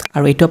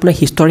আৰু এইটো আপোনাৰ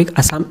হিষ্টৰিক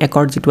আসাম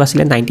একৰ্ড যেটো আছিল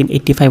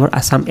 1985 ৰ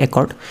আসাম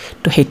একৰ্ড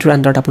তো হেইটোৰ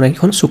আন্ডাৰত আপোনাৰ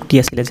এখন চুক্তি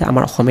আছিল যে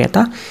আমাৰ অসমে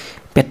এটা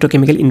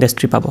পেট্ৰোকেমিক্যাল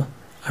ইন্ডাষ্ট্ৰি পাব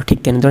আৰু ঠিক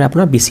তেনেদৰে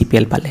আপোনাৰ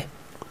BCPL পালে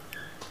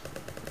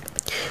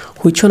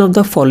which one of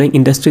the following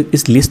industry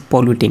is least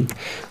polluting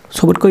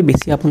সবতকৈ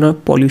বেছি আপোনাৰ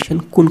পলিউশন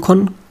কোনখন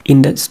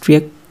ইন্ডাষ্ট্ৰিয়ে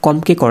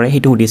কমকে কৰে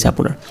হেতু দিছে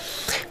আপোনাৰ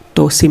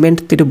তো সিমেন্ট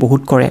তেটো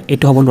বহুত কৰে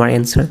এটো হ'ব নোৱাৰে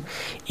আনসাৰ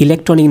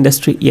ইলেক্ট্ৰনিক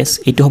ইন্ডাষ্ট্ৰি ইয়েস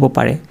এটো হ'ব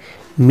পাৰে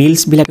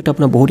মিলস বিলাকটো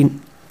আপোনাৰ বহুত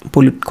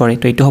পলিউট কৰে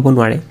তো এটো হ'ব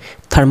নোৱাৰে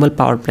থাৰ্মাল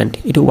পাৱাৰ প্লান্ট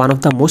এটো one of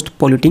the most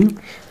polluting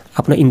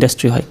আপোনাৰ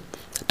ইন্ডাষ্ট্ৰি হয়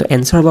তো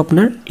আনসাৰ হ'ব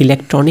আপোনাৰ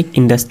ইলেক্ট্ৰনিক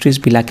ইন্ডাষ্ট্ৰিজ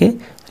বিলাকে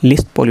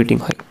লিষ্ট পলিউটিং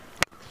হয়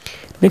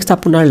নেক্সট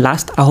আপোনাৰ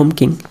লাষ্ট আহোম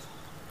কিং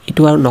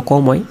এটো আৰু নকও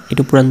মই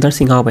এটো পুৰন্দৰ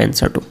সিংহ হ'ব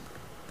আনসাৰটো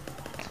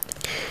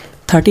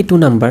 32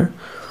 number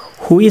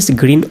who is the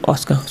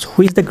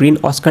green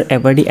oscar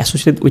awardee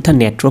associated with a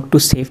network to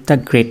save the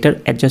greater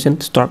adjacent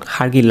stork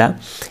hargila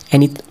and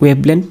its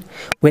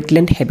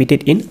wetland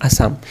habitat in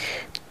Assam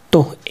তো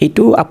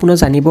এইটো আপোনাৰ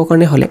জানিবৰ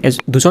কাৰণে হলে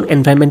দুজন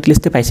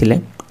এনভায়ৰনমেন্টালিস্টে পাইছিলে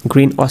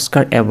গ্ৰীন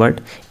অস্কাৰ এৱাৰ্ড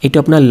এইটো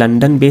আপোনাৰ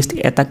লণ্ডন বেসড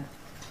এটা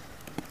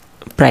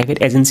প্ৰাইভেট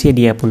এজেন্সিয়ে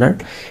দিয়ে আপোনাৰ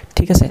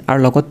ঠিক আছে আৰু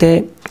লগতে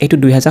এইটো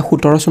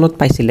 2017 চনত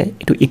পাইছিলে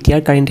এইটো ইতিয়াৰ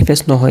কাৰেন্ট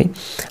এফেয়াৰ্স নহয়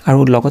আৰু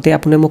লগতে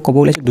আপুনি মোক ক'ব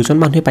ওলাইছে দুজন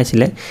মানুহে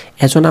পাইছিলে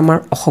এজন আমাৰ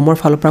অসমৰ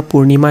ফালৰ পৰা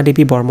পূৰ্ণিমা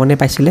দেৱী বৰ্মনে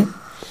পাইছিলে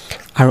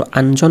আৰু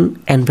আনজন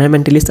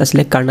এনভায়ৰনমেন্টালিস্ট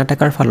আছিলে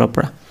কৰ্ণাটকৰ ফালৰ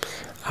পৰা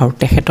আৰু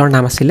তেখেতৰ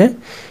নাম আছিলে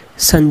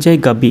সঞ্জয়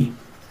গবি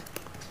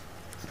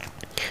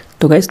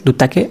তো গাইস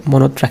দুটাকে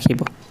মনত ৰাখিব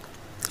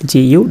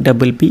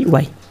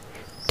GUBBY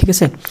ঠিক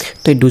আছে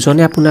তো এই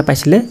দুজনে আপোনাৰ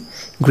পাইছিলে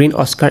গ্ৰীণ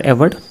অস্কাৰ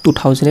এৱাৰ্ড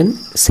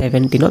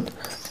 2017ত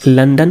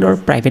লণ্ডনৰ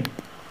প্ৰাইভেট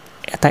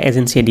এটা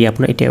এজেন্সিয়ে দিয়ে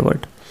আপোনাৰ এইটো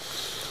এৱাৰ্ড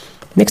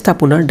নেক্সট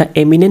আপোনাৰ the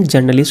eminent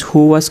journalist who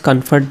was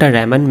কনফাৰ্ড the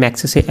Ramon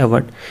Magsaysay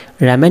award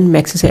Ramon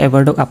Magsaysay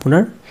এৱাৰ্ডক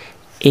আপোনাৰ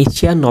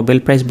এছিয়া নোবেল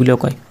প্ৰাইজ বুলিও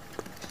কয়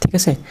ঠিক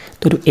আছে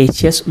তো এইটো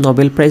এছিয়াছ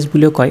নোবেল প্ৰাইজ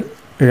বুলিও কয়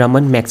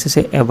ৰেমন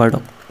মেগছেছে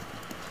এৱাৰ্ডক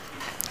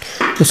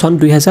তো সন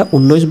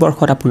 2019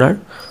 বৰ্ষত আপোনাৰ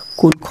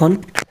কোনখন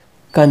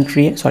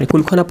কান্ট্ৰি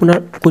কোনখন আপোনাৰ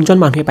কোনজন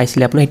মানুহে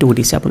পাইছিলে আপোনাৰ হেতু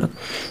সুধিছে আপোনাক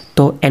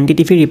তো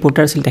এনডিটিভি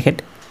ৰিপৰ্টাৰ আছিল তেখেত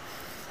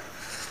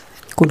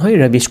কোন হয়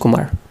ৰবিশ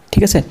কুমাৰ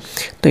ঠিক আছে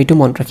তো এইটো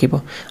মনত ৰাখিব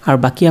আৰু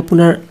বাকি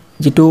আপোনাৰ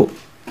যেটো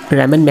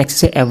ৰেমন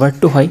মেগছেছে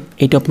এৱাৰ্ডটো হয়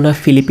এইটো আপোনাৰ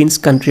ফিলিপিনছ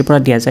কান্ট্ৰিৰ পৰা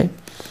দিয়া যায়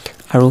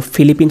আৰু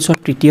ফিলিপিনছৰ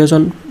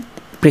তৃতীয়জন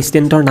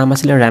প্ৰেসিডেন্টৰ নাম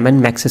আছিল ৰেমন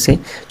মেগছেছে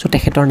সো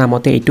তেখেতৰ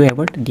নামতে এইটো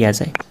এৱাৰ্ড দিয়া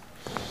যায়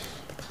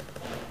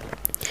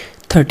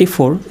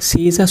 34 she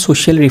is a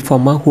social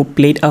reformer who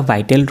played a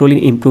vital role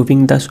in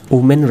improving the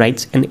women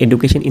rights and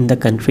education in the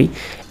country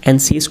and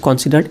she is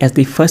considered as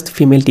the first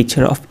female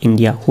teacher of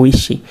India who is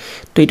she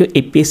to eto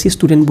APSC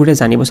student bure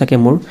janibo sake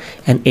mor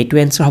and eto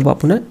answer hobo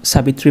apuna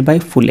Savitribai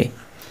Phule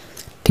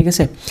ঠিক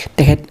আছে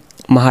তেখেত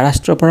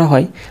মহাৰাষ্ট্ৰৰ পৰা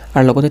হয়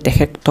আৰু লগতে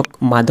তেখেতক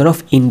mother of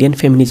Indian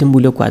feminism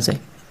বুলিও কোৱা যায়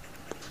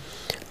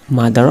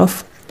মাদাৰ অফ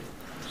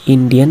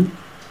ইণ্ডিয়ান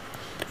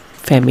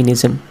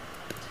ফেমিনিজম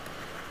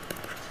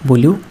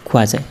বুলিও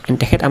কোৱা যায় এণ্ড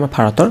তেখেত আমাৰ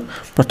ভাৰতৰ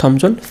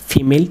প্ৰথমজন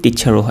ফিমেল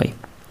টিচাৰো হয়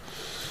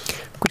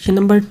question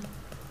number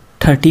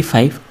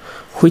 35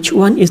 which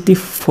one is the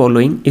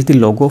following is the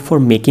logo for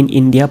make in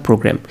India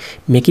program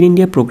make in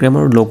India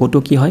programৰ লোগোটো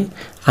কি হয়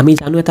আমি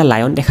জানো এটা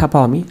লায়ন দেখা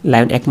পাও আমি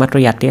লায়ন একমাত্ৰ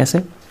ইয়াতে আছে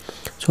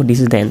so this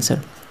is the answer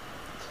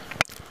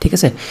ঠিক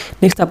আছে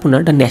নেক্সট আপোনাৰ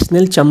the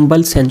national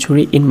chambal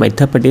sanctuary in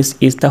Madhya Pradesh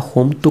is the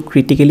home to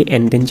critically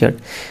endangered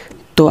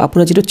তো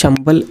আপোনাৰ যেটো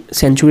chambal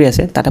sanctuary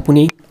আছে তাত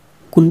আপুনি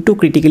কোনটো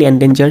ক্ৰিটিক্যালি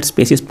এন্ডেঞ্জাৰ্ড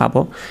স্পেচিছ পাব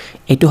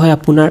এটো হয়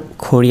আপোনাৰ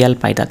ঘৰিয়াল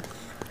পাইতাত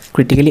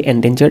ক্ৰিটিক্যালি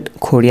এন্ডেঞ্জাৰ্ড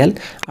ঘৰিয়াল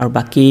আৰু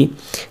বাকি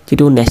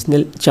যেটো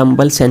ন্যাশনাল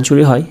চাম্বল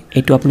সেঞ্চুৰী হয়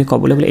এটো আপুনি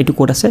কবলৈ গলে এটো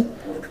কোড আছে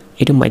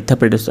এটো মধ্য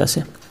প্ৰদেশত আছে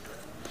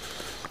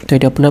তো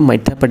এটো আপোনাৰ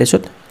মধ্য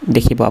প্ৰদেশত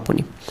দেখিব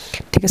আপুনি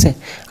ঠিক আছে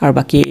আৰু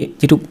বাকি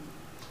যেটো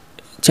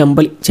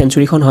চাম্বল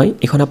সেঞ্চুৰীখন হয়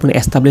এখন আপুনি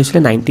এস্টাবলিশ হৈছিল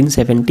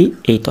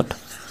 1978ত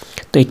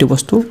তো এটো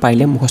বস্তু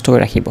পাইলে মুখস্থ কৰি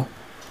ৰাখিব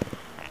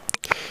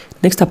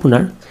নেক্সট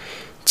আপোনাৰ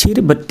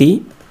𝒬𝒑𝒕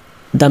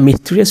The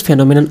mysterious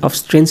phenomenon of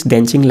strange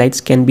dancing lights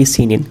can be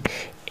seen in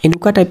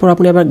এনুকা টাইপৰ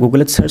আপুনি এবাৰ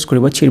গুগলত সাৰ্চ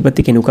কৰিব 𝒬𝒑𝒕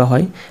কেনুকা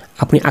হয়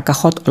আপুনি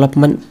আকাশত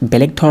অলপমান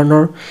বেলেগ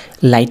ধৰণৰ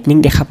লাইটনিং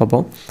দেখা পাব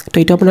তো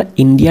এটা আপোনাৰ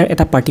ইন্ডিয়াৰ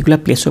এটা পাৰ্টিকুলাৰ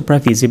প্লেছৰ পৰা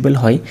ভিজিবল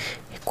হয়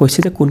কৈছে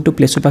যে কোনটো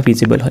প্লেছৰ পৰা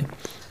ভিজিবল হয়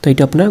তো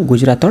এটা আপোনাৰ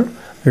গুজৰাটৰ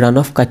ৰান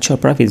অফ কাচ্ছৰ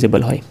পৰা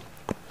ভিজিবল হয়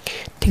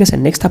ঠিক আছে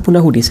নেক্সট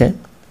আপোনাৰ সুধিছে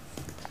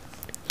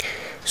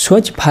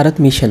স্বচ্ছ Bharat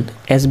mission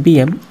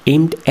SBM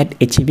aimed at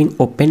achieving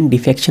open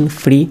defecation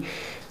free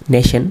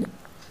nation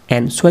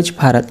and Swachh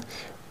Bharat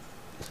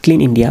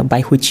Clean India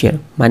by which year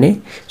মানে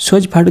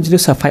Swachh Bharat যেটো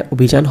সাফাই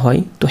অভিযান হয়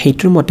তো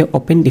হেইটোৰ মতে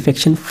ওপেন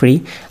ডিফেকশন ফ্ৰী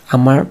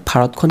আমাৰ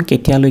ভাৰতখন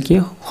কেতিয়ালৈকে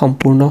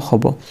সম্পূৰ্ণ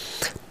হ'ব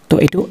তো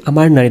এটো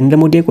আমাৰ নৰেন্দ্ৰ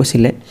মোদীয়ে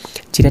কৈছিলে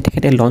যেটা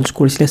তেখেতে লঞ্চ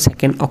কৰিছিলে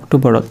 2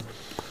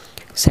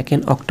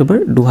 October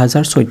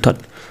 2014ত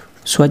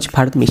Swachh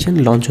Bharat mission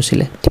launch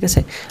হৈছিলে ঠিক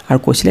আছে আৰু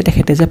কৈছিলে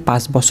তেখেতে যে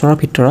 5 বছৰৰ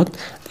ভিতৰত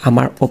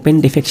আমাৰ ওপেন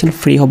ডিফেকশন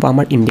ফ্ৰী হ'ব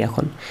আমাৰ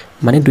ইণ্ডিয়াখন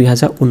মানে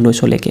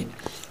 2019 লৈকে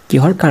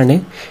কিহৰ কাৰণে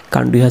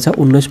কাৰণ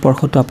 2019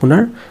 বৰ্ষটো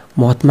আপোনাৰ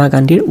মহাত্মা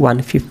গান্ধীৰ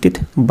 150th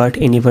বাৰ্থ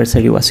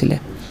এনিভাৰ্সাৰীও আছিল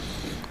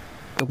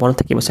তো মনত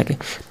থাকিব সকে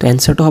তো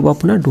এনসাৰটো হ'ব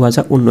আপোনাৰ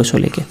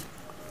 2019 লৈকে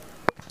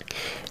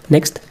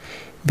next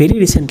very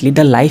recently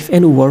the life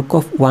and work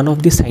of one of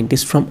the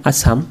scientists from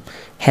Assam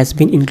has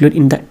been included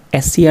in the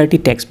SCRT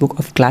textbook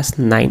of class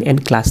 9 and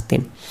class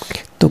 10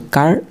 তো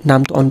কাৰ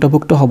নামটো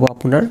অন্তৰ্ভুক্ত হ'ব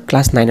আপোনাৰ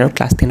ক্লাছ 9 আৰু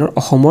ক্লাছ 10 ৰ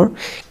অসমৰ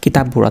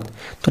কিতাপবোৰত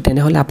তো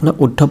তেনেহলে আপোনাৰ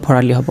উদ্ধৱ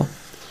ভৰালী হ'ব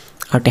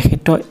আৰু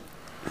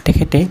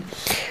তেখেতে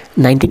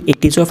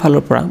 1980s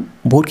ফালৰ পৰা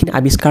বহুতখিনি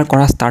আৱিষ্কাৰ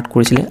কৰা ষ্টাৰ্ট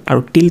কৰিছিলে আৰু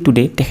টিল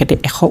টুডে তেখেতে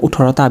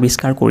 118টা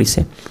আৱিষ্কাৰ কৰিছে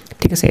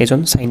ঠিক আছে এজন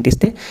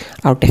সাইন্টিষ্টে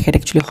আৰু তেখেত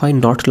একচুয়ালি হয়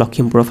নৰ্থ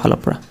লখিমপুৰৰ ফালৰ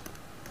পৰা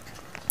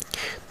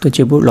তো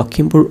যেবোৰ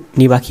লখিমপুৰ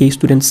নিবাসী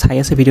ষ্টুডেন্ট চাই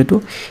আছে ভিডিওটো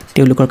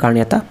তেওঁলোকৰ কাৰণে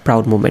এটা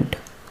প্ৰাউড মোমেন্ট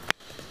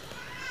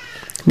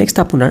নেক্সট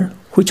আপোনাৰ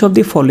which of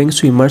the following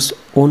swimmers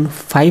won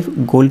 5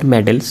 gold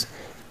medals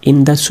in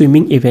the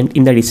swimming event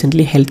in the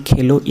recently held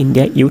Khelo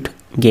India Youth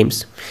Games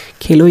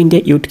Khelo India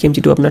Youth Games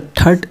যেটো আপোনাৰ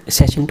থাৰ্ড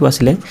সেশনটো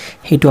আছিল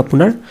হেইটো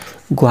আপোনাৰ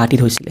গুৱাহাটীত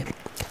হৈছিল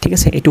ঠিক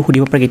আছে এটো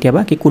খুদিব পাৰ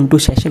কেতিয়াবা কি কোনটো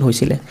সেশন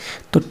হৈছিল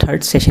তো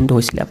থাৰ্ড সেশনটো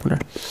হৈছিল আপোনাৰ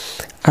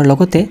আৰু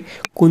লগতে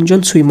কোনজন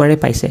সুইমাৰে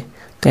পাইছে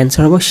তো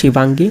আনসাৰ হ'ব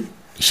শিৱাংগী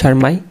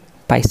শৰ্মাই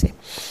পাইছে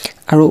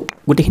আৰু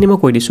গুটেখিনি মই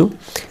কৈ দিছো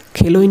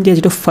খেলো ইন্ডিয়া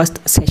যেটো ফাৰ্স্ট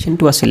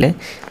সেশনটো আছিল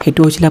হেতু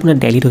হৈছিল আপোনাৰ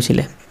দিল্লীত হৈছিল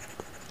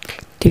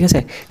ঠিক আছে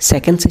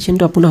সেকেন্ড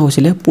সেশনটো আপোনাৰ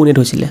হৈছিল পুনেত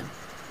হৈছিল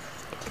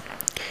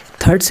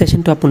থাৰ্ড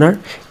সেশনটো আপোনাৰ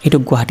এটো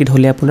গুৱাহাটীত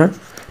হলে আপোনাৰ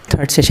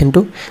থাৰ্ড সেশনটো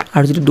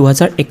আৰু যেটো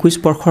 2021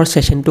 বৰ্ষৰ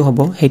সেশনটো হ'ব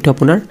হেতু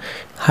আপোনাৰ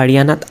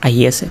হাৰিয়ানাত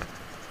আহি আছে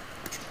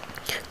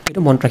এটো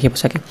মন ৰাখিব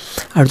সকে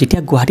আৰু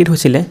যেতিয়া গুৱাহাটীত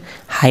হৈছিল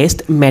হাইয়েস্ট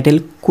মেডেল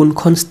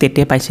কোনখন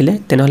ষ্টেটে পাইছিল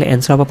তেনেহলে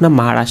আনসাৰ হ'ব আপোনাৰ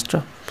মহাৰাষ্ট্ৰ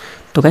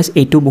তো গাইজ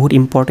এইটো বহুত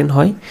ইম্পৰ্টেণ্ট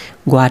হয়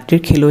গুৱাহাটীৰ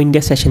খেলো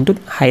ইণ্ডিয়া সেশনটোত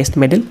হাইয়েষ্ট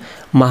মেডেল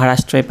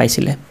মহাৰাষ্ট্ৰই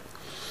পাইছিলে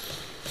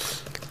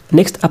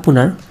নেক্সট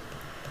আপোনাৰ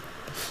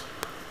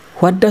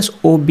What does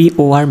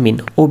OBOR mean?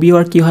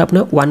 OBOR কি হয়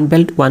আপোনাৰ One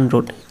Belt One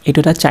Road এইটো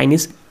এটা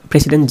চাইনিজ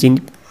প্ৰেসিডেন্ট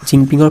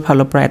জিনপিঙৰ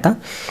ফালৰ পৰা এটা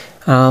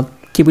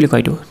কি বুলি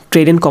কয় এইটো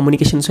ট্ৰেড এণ্ড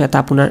কমিউনিকেশ্যনছৰ এটা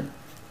আপোনাৰ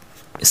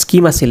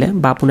স্কিম আছিলে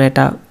বা আপোনাৰ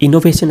এটা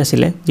ইনোভেশ্যন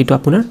আছিলে যেটো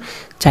আপোনাৰ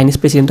চাইনিজ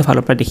প্ৰেসিডেন্টৰ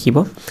ফালৰ পৰা দেখিব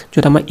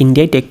যত আমাৰ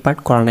ইণ্ডিয়াই টেক পাৰ্ট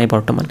কৰা নাই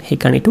বৰ্তমান সেই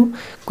কাৰণে এইটো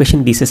কোৱেশ্চন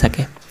দিছে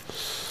থাকে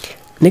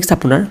নেক্সট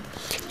আপোনাৰ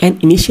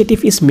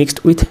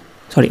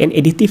an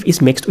additive is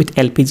mixed with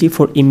LPG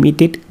for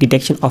immediate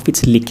detection of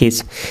its leakage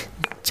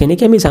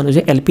যেনেকৈ আমি জানো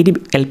যে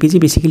LPG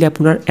বেসিক্যালি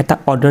আপোনাৰ এটা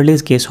অৰ্ডাৰলেছ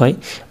গেছ হয়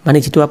মানে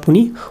যেটো আপুনি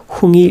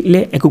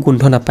হুঙিলে একো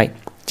গোন্ধ নাপায়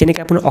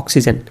যেনেকৈ আপোনাৰ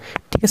অক্সিজেন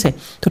ঠিক আছে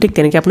তো ঠিক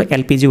তেনেকৈ আপোনাৰ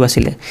LPG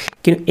আছিলে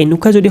কিন্তু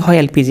এনেকুৱা যদি হয়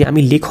LPG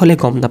আমি লিক হলে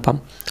গম নাপাম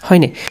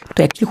হয়নে তো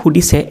একচুয়ালি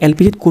খুদিছে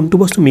LPG কোনটো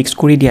বস্তু মিক্স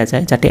কৰি দিয়া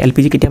যায় যাতে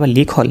LPG কেতিয়াবা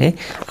লিক হলে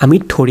আমি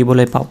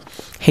ধৰিবলৈ পাওঁ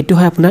হেতু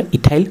হয় আপোনাৰ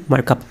ইথাইল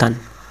মাৰ্কাপটান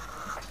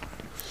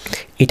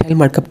ইথাইল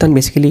মাৰ্কাপটান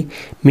বেসিক্যালি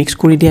মিক্স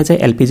কৰি দিয়া যায়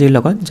LPG ৰ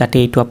লগত যাতে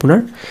এইটো আপোনাৰ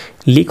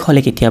লিক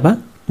হলে কেতিয়াবা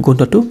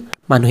গোন্ধটো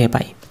মানুহে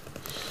পায়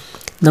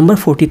Number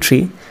 43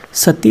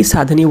 Sati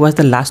Sadhani was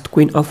the last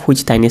queen of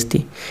which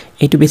dynasty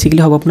এইটো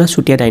বেসিক্যালি হ'ব আপোনাৰ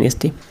চুটিয়া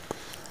ডাইনেষ্টি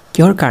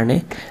কিহৰ কাৰণে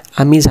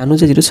আমি জানো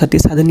যে যেটো সতী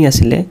সাধনী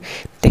আছিলে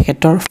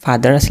তেখেতৰ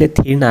ফাদাৰ আছিলে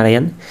ধীৰ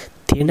নাৰায়ণ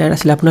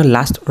আছিলে আপোনাৰ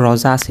লাষ্ট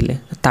ৰজা আছিলে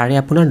তাৰে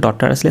আপোনাৰ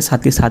ডটাৰ আছিলে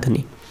সতী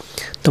সাধনী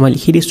তো মই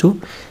লিখি দিছো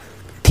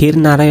ধীৰ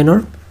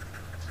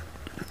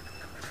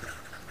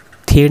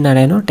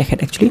নাৰায়ণৰ তেখেত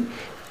একচুয়ালি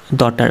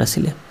ডটাৰ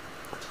আছিলে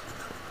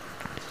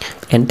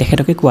এণ্ড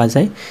তেখেতকে কোৱা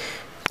যায়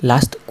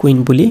লাষ্ট কুইন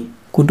বুলি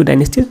কোনটো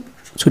ডাইনেষ্টিৰ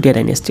চুটিয়া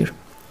ডাইনেষ্টিৰ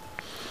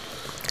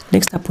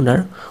নেক্সট আপোনাৰ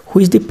who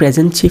is the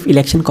present chief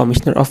election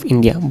commissioner of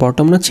India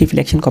বৰ্তমানৰ চিফ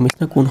ইলেকশ্যন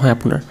কমিশনাৰ কোন হয়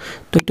আপোনাৰ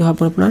তো এইটো হয়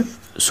আপোনাৰ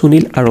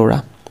সুনীল আৰোৰা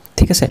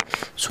ঠিক আছে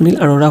সুনীল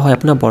আৰোৰা হয়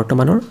আপোনাৰ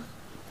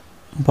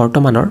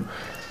বৰ্তমানৰ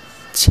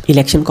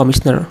ইলেকশ্যন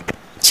কমিশনাৰ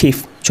চিফ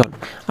জন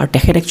আৰু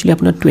তেখেত একচুয়ালি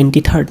আপোনাৰ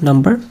 23rd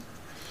number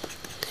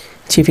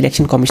chief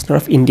election commissioner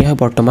of India হয়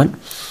বৰ্তমান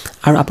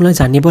আৰু আপোনাৰ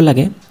জানিব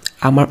লাগে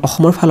আমাৰ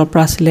অসমৰ ফালৰ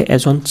পৰা আছিলে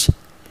এজন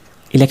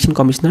ইলেকশ্যন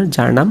কমিশনাৰ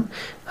যাৰ নাম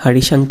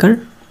হৰিশংকৰ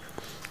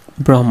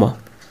ব্ৰহ্ম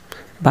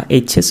বা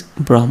HS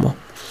ব্ৰহ্ম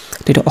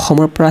তেটো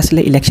অসমৰ পৰা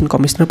আছিলে ইলেকশ্যন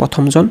কমিশনাৰ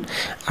প্ৰথমজন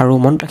আৰু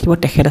মন ৰাখিব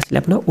তেখেত আছিলে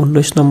আপোনাৰ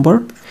 19 নম্বৰ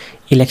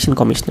ইলেকশ্যন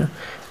কমিশনাৰ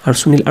আৰু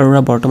সুনীল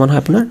আৰোৰা বৰ্তমান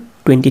হয় আপোনাৰ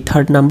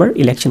 23rd number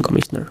election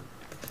commissioner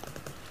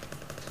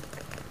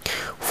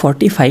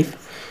 45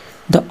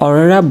 The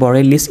aurora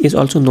borealis is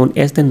also known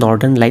as the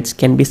northern lights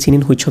can be seen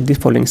in which of the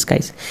following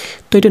skies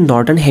তো এটা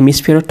নর্দার্ন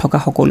হেমিস্ফিয়াৰত থকা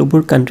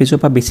সকলোবোৰ কান্ট্ৰিজৰ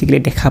পৰা বেসিক্যালি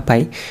দেখা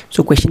পায় সো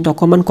কোৱেশ্চনটো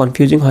অকমান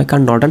কনফিউজিং হয়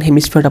কাৰণ নৰ্দাৰ্ন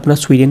হেমিস্ফিয়াৰত আপোনাৰ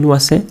সুইডেনো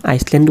আছে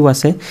আইসল্যান্ডো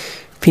আছে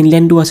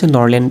ফিনল্যান্ডো আছে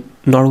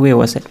নৰৱেও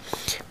আছে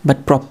বাট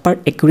প্ৰপাৰ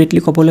একুৰেটলি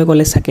ক'বলৈ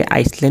গ'লে সাকে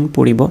আইসল্যান্ড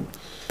পৰিব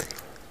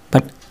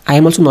বাট I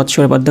am also not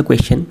শিওৰ about the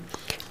question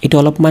এটা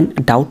অলপমান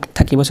ডাউট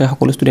থাকিব চাই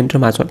সকলো ষ্টুডেন্টৰ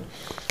মাজত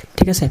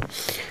ঠিক আছে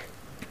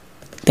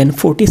Then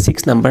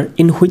 46 number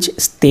in which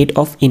state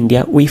of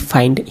India we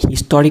find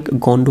historic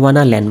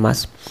Gondwana landmass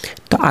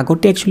তো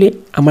আগতে actually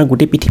আমাৰ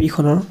গোটে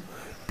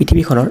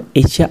পৃথিৱীখনৰ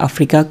এছিয়া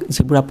আফ্ৰিকা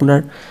যিবোৰ আপোনাৰ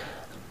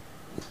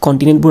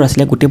কন্টিনেন্টবোৰ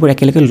আছিল গোটেবোৰ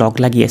একেলগে লগ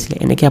লাগি আছিল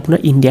এনেকৈ আপোনাৰ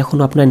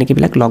ইণ্ডিয়াখনো আপোনাৰ এনেকৈ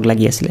বিলাক লগ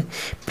লাগি আছিল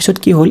পিছত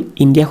কি হ'ল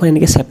ইণ্ডিয়াখন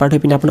এনেকৈ সেপাৰেট হৈ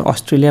পিনে আপোনাৰ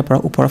অষ্ট্ৰেলিয়াৰ পৰা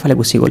ওপৰৰ ফালে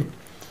গুচি গ'ল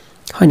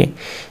হয়নে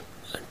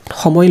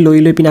সময়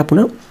লৈ পিনে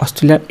আপোনাৰ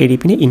অষ্ট্ৰেলিয়া এৰি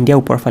পিনে ইণ্ডিয়া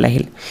ওপৰৰ ফালে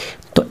আহিল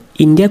তো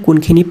ইণ্ডিয়া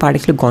কোনখিনি পাৰ্ট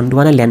আছিল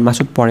গণ্ডৱানা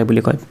ল্যান্ডমাছত পৰে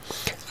বুলি কয়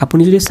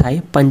আপুনি যদি চাই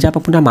পাঞ্জাব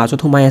আপোনাৰ মাজত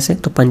সোমাই আছে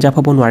তো পাঞ্জাব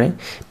হ'ব নোৱাৰে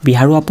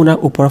বিহাৰো আপোনাৰ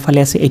ওপৰৰ ফালে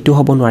আছে এইটো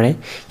হ'ব নোৱাৰে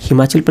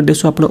হিমাচল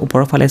প্ৰদেশো আপোনাৰ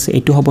ওপৰৰ ফালে আছে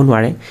এইটো হ'ব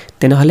নোৱাৰে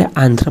তেনেহলে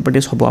আন্ধ্ৰ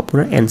প্ৰদেশ হ'ব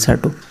আপোনাৰ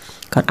এনসাৰটো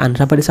কাৰণ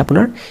আন্ধ্ৰ প্ৰদেশ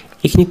আপোনাৰ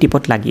এইখিনি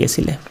টিপত লাগি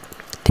আছিল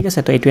ঠিক আছে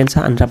তো এইটো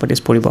এনসাৰ আন্ধ্ৰ প্ৰদেশ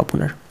পৰিব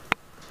আপোনাৰ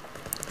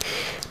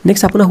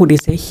নেক্সট আপোনাৰ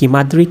সুধিছে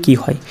হিমাদ্ৰী কি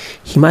হয়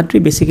হিমাদ্ৰী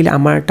বেসিক্যালি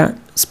আমাৰ এটা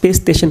স্পেস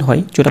ষ্টেচন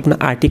হয় যত আপোনাৰ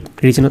আৰ্টিক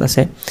ৰিজনত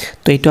আছে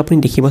তো এইটো আপুনি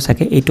দেখিব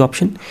থাকে এইটো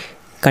অপচন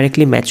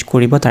কাৰেক্টলি ম্যাচ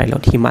কৰিব তাৰ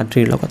লগত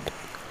হিমাদ্ৰীৰ লগত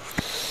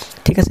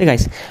ঠিক আছে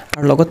গাইস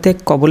আৰু লগতে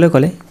ক'বলৈ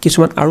গ'লে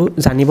কিছুমান আৰু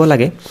জানিব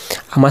লাগে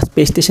আমাৰ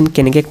স্পেস ষ্টেচন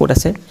কেনেকৈ ক'ত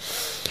আছে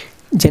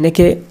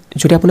যেনেকৈ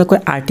যদি আপোনাক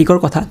কয় আৰ্টিকৰ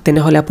কথা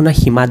তেনেহলে আপোনাৰ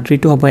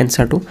হিমাদ্ৰীটো হ'ব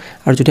এনসাৰটো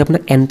আৰু যদি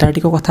আপোনাক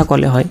এণ্টাৰ্কটিকৰ কথা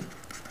ক'লে হয়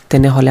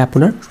তেনেহলে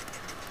আপোনাৰ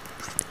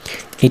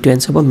এইটো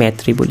এনসাৰ হ'ব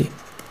মেত্ৰী বুলি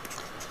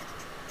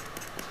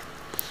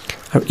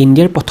আৰু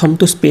ইণ্ডিয়াৰ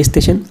প্ৰথমটো স্পেস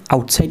ষ্টেচন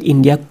আউটসাইড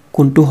ইণ্ডিয়া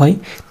কোনটো হয়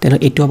তেনে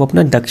এইটো হ'ব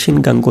আপোনাৰ দক্ষিণ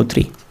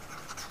গংগোত্ৰী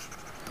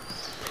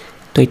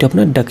তো এইটো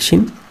আপোনাৰ দক্ষিণ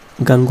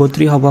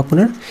গংগোত্ৰী হ'ব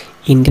আপোনাৰ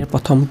ইণ্ডিয়াৰ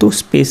প্ৰথমটো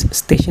স্পেস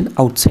ষ্টেচন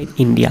আউটসাইড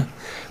ইণ্ডিয়া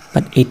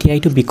বাট এতিয়া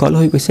এইটো বিকল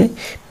হৈ গৈছে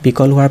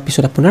বিকল হোৱাৰ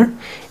পিছত আপোনাৰ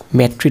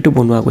মেট্ৰিটো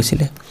বনোৱা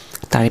গৈছিল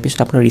তাৰে পিছত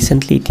আপোনাৰ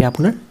ৰিসেন্টলি এতিয়া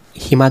আপোনাৰ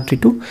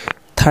হিমাদ্ৰীটো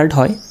থাৰ্ড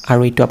হয়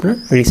আৰু এইটো আপোনাৰ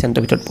ৰিসেন্টৰ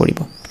ভিতৰত পৰিব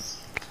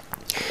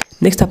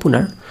নেক্সট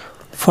আপোনাৰ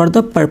For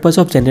the purpose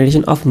of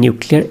generation of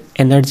nuclear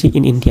energy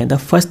in India, the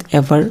first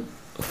ever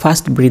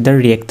fast breeder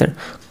reactor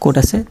ক'ত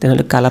আছে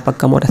তেনেহলে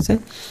কালাপাক্কামত আছে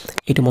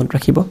এইটো মনত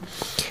ৰাখিব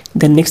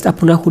দেন নেক্সট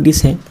আপোনাৰ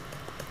সুধিছে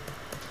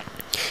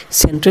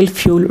Central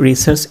Fuel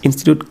Research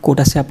Institute ক'ত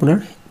আছে আপোনাৰ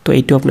তো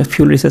এইটো আপোনাৰ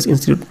ফিউল ৰিচাৰ্চ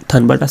ইনষ্টিটিউট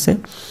ধনবাদ আছে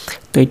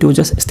তো এইটো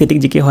জাস্ট ষ্টেটিক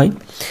জিকে হয়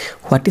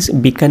হোৱাট ইজ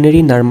বিকানেৰী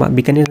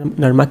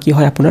নাৰ্মা কি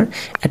হয় আপোনাৰ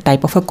এ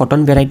type of a cotton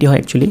variety হয়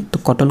একচুয়ালি তো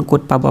কটন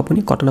কোড পাব আপুনি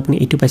কটন আপুনি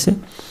এইটো পাইছে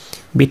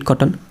বিট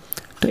কটন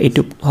তো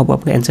এইটো হ'ব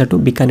আপোনাৰ এনসাৰটো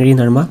Bikaneri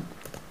নাৰ্মা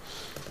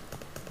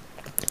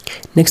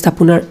Next,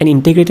 apunar an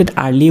integrated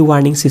early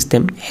warning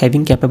system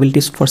having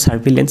capabilities for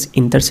surveillance,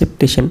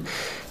 interception,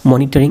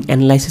 monitoring,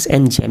 analysis,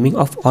 and jamming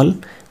of all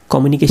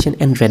communication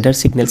and radar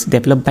signals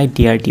developed by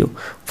DRDO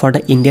for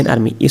the Indian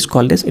Army is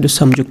called as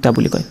𝒻𝒍𝒂𝒂𝒚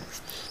𝑮𝒖𝒘𝒂𝒚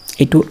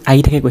এইটো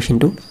আহি থাকে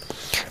কোৱেশ্চনটো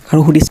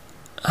আৰু হুদিছ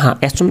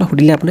এষ্ট্ৰনমিক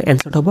হুদিলে আপোনাৰ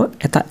answer হ'ব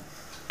এটা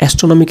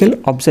এষ্ট্ৰনমিক্যাল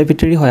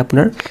observatory হয়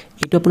আপোনাৰ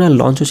এইটো আপোনাৰ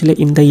লঞ্চ হৈছিলে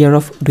in the year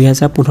of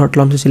 2015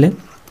 launch হৈছিলে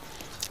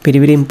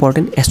very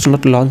important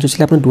astronaut launch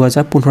হৈছিলে আপোনাৰ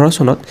 2015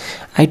 চনত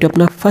আইটো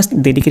আপোনাৰ first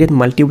dedicated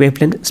multi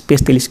wavelength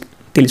space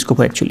telescope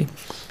হয় একচুয়ালি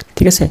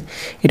ঠিক আছে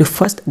এটো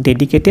first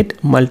dedicated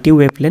multi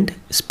wavelength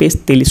space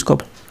telescope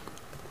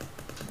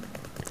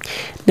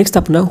next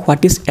আপোনাৰ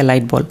what is a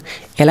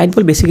light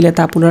ball basically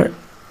এটা আপোনাৰ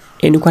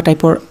এনেকুৱা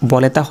টাইপৰ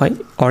বল এটা হয়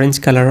অৰেঞ্জ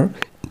কালাৰৰ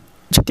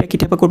যেতিয়া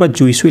কিতাবা কৰবা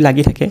জুইসুই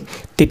লাগি থাকে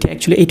তেতিয়া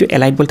একচুয়ালি এইটো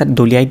এলাইট বল তাত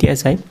দলিয়াই দিয়া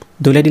যায়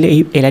দলিয়াই দিলে এই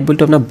এলাইট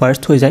বলটো আপোনাৰ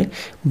বাৰ্স্ট হৈ যায়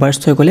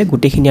বাৰ্স্ট হৈ গলে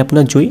গুটেখিনি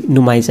আপোনাৰ জুই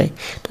নুমাই যায়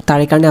তো তাৰ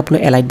কাৰণে আপোনাৰ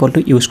এলাইট বলটো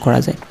ইউজ কৰা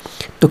যায়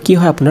তো কি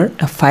হয় আপোনাৰ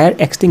ফায়াৰ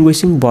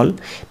এক্সটিংগুইশিং বল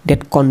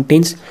দ্যাট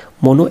কন্টেইনস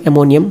মনো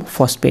অ্যামোনিয়াম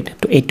ফসফেট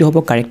তো এইটো হ'ব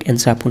কারেক্ট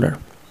আনসার আপোনাৰ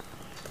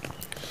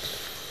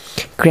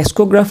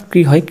ক্ৰেস্কোগ্ৰাফ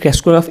কি হয়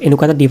ক্ৰেস্কোগ্ৰাফ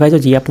এনেকুৱা এটা ডিভাইস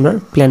যি আপোনাৰ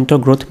প্ল্যান্টৰ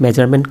গ্ৰোথ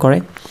মেজাৰমেন্ট কৰে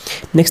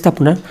নেক্সট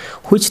আপোনাৰ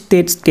which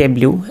states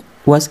tableau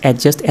was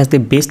adjudged as the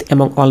best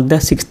among all the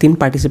 16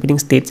 participating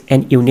states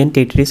and union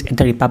territories at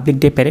the Republic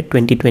Day Parade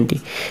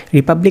 2020.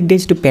 Republic Day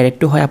to parade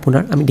to hoy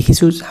apunar ami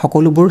dekhisu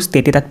hokolubor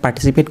state tat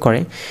participate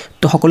kore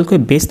to hokolukoi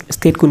best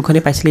state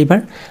kunkhone paisile ibar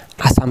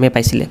Assam e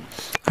paisile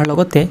ar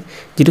logote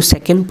jitu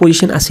second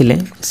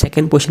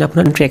position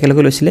apunar track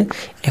loge loisile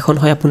ekhon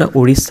hoy apunar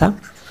Orissa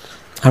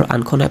ar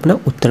ankhon hoy apunar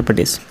Uttar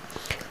Pradesh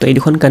তো এই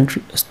দুখন country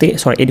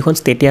এই দুখন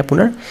স্টেটে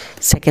আপোনাৰ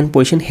second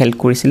position held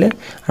কৰিছিলে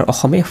আৰু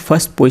অসমে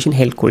ফাৰ্স্ট পজিশন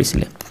হেল্ড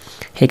কৰিছিলে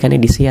হেকানে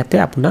দিছে ইয়াতে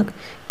আপোনাক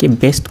কি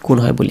বেস্ট কোন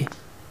হয় বুলি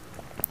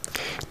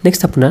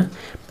নেক্সট আপোনাৰ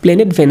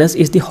planet venous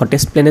is the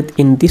hottest planet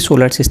in the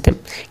solar system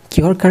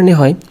কিহৰ কাৰণে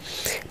হয়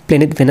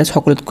প্লেনেট ভেনাস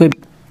সকলোতকৈ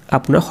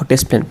আপোনাৰ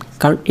হটেষ্ট প্লেনেট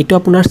কাৰণ এটো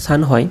আপোনাৰ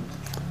সান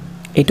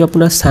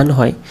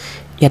হয়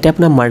ইয়াতে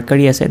আপোনাৰ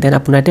মাৰ্কাৰী আছে দেন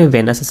আপোনাৰ এতে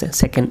ভেনাস আছে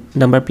সেকেন্ড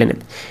নাম্বাৰ প্লেনেট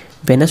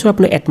ভেনাসৰ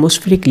আপোনাৰ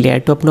এটমস্ফিয়াৰিক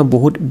লেয়াৰটো আপোনাৰ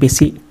বহুত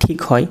বেছি ঠিক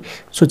হয়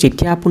সো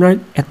যেতিয়া আপোনাৰ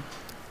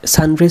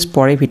সানৰাইজ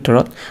পৰে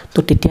ভিতৰত তো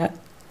তেতিয়া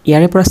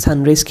ইয়াৰে পৰা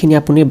সানৰাইজ খিনি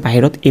আপুনি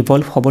বাহিৰত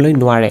ইভলভ হ'বলৈ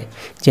নোৱাৰে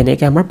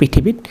যেনেকৈ আমাৰ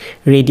পৃথিৱীত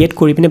ৰেডিয়েট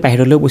কৰি পিনে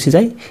বাহিৰলৈ গুচি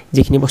যায়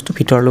যিখিনি বস্তু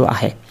ভিতৰলৈ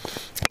আহে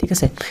ঠিক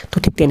আছে তো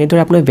ঠিক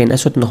তেনেদৰে আপোনাৰ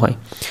ভেনাছত নহয়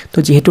তো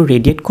যেহেতু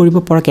ৰেডিয়েট কৰিব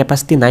পৰা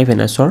কেপাসিটি নাই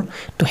ভেনাছৰ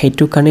তো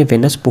হেইটো কাৰণে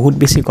ভেনাছ বহুত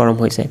বেছি গৰম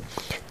হৈ যায়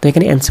তো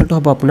এখানে আনসাৰটো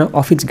হ'ব আপোনাৰ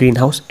of its green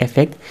house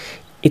effect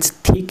it's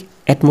থিক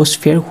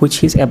atmosphere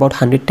which is about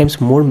 100 times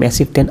more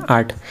massive than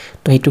earth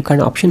to hetu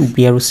karone option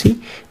B and C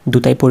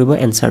dutai poribo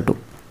answer to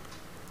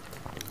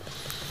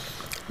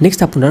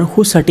next apunar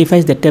who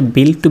certifies that a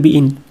bill to be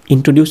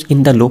introduced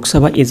in the Lok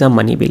Sabha is a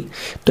money bill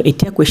to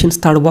etia question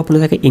start hobo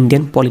apunar jake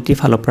Indian polity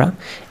falopra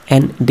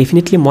and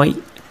definitely moi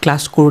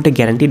class কৰোতে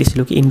guarantee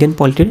দিছিলো কি Indian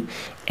পলিটিৰ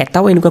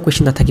এটাও এনেকুৱা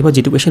question নাথাকিব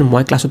যেটো question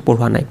মই ক্লাছত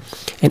পঢ়োৱা নাই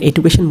এন্ড এটো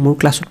কোৱেশ্চন মোৰ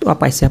ক্লাছত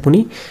পাইছে আপুনি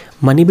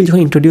মানি বিল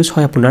যখন ইন্ট্ৰোডিউস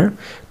হয় আপোনাৰ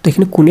তো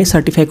এখানে কোনে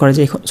সাৰ্টিফাই কৰে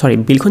যে সৰি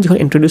বিলখন যখন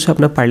ইন্ট্ৰোডিউস হয়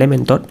আপোনাৰ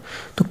পাৰ্লিয়ামেন্টত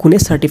তো কোনে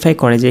সাৰ্টিফাই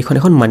কৰে যে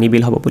এখন মানি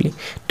বিল হ'ব বুলি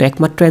তো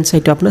একমাত্ৰ এনসাৰ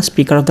এটো আপোনাৰ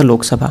স্পিকাৰ অফ দা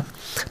লোক সভা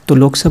তো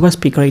লোক সভাৰ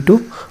স্পিকাৰ এটো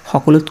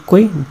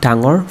সকলোতকৈ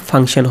ডাঙৰ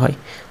ফাংচন হয়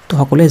তো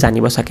সকলোৱে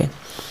জানিব থাকে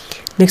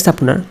নেক্সট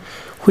আপোনাৰ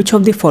which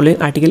of the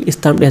following article is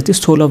termed as the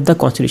soul of the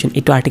constitution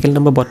ito article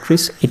number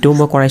 32 ito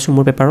mo koraisu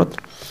mur paperot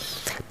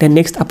then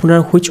next apunar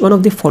which one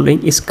of the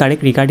following is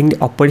correct regarding the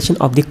operation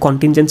of the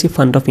contingency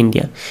fund of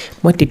India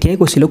moi tetiai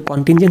kosilo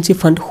contingency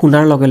fund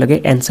hunar loge loge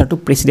answer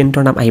to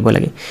president or naam ahibo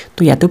lage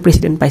to yato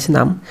president paise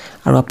naam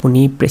aru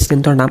apuni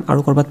president or naam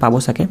aru korbat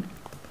pabo sake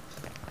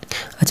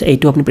acha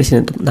eitu apni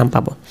president naam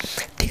pabo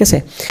thik ase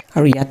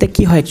aru yate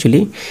ki hoy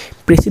actually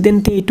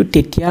president eitu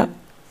tetia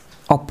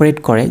operate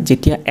কৰে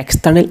যেতিয়া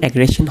এক্সটাৰ্নাল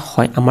এগ্ৰেশন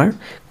হয় আমাৰ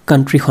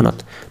কান্ট্ৰিখনত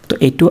তো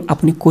এইটো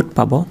আপুনি code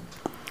পাব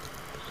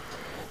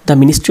The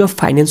Ministry of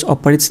Finance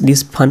operates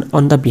this fund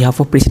on the behalf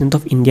of President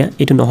of India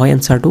এইটো নহয়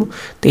আনসারটো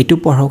তো এইটো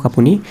পঢ়ক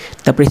আপুনি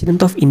The President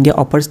of India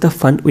operates the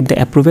fund with the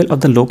approval of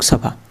the Lok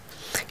Sabha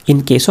in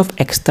case of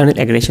external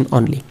aggression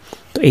only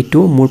তো এইটো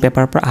মোৰ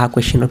পেপাৰৰ পৰা আহা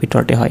কোৱেশ্চনৰ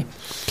ভিতৰতে হয়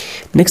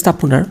নেক্সট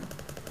আপোনাৰ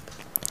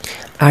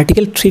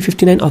Article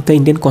 359 of the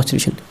Indian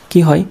Constitution কি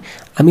হয়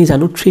আমি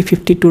জানো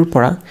 352 ৰ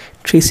পৰা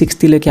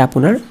 360 লৈকে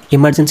আপোনাৰ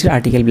ইমাৰ্জেন্সি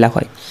আৰ্টিকেল বিলাক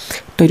হয়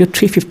তো এটো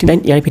 359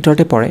 ইয়াৰ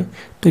ভিতৰতে পৰে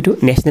তো এটো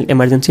ন্যাশনাল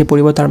ইমাৰ্জেন্সি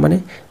পৰিব তাৰ মানে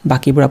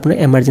বাকিবোৰ আপোনাৰ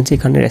ইমাৰ্জেন্সি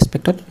কাৰণে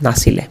ৰেসপেক্টত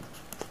নাছিলে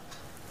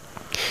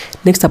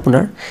নেক্সট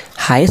আপোনাৰ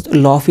হাইয়েস্ট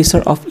ল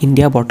অফিচাৰ অফ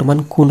ইণ্ডিয়া বৰ্তমান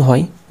কোন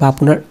হয় বা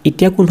আপোনাৰ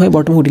এতিয়া কোন হয়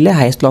বৰ্তমান উদিলে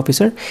হাইয়েস্ট ল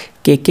অফিচাৰ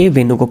কে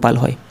বেনুগোপাল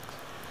হয়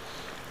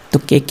তো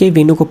কে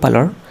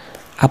বেনুগোপালৰ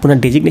আপোনাৰ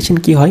ডেজিগনেশন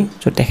কি হয়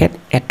যে তেখেত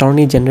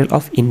এটৰ্নি জেনাৰেল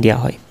অফ ইণ্ডিয়া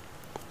হয়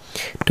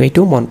তো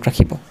এটো মন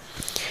ৰাখিব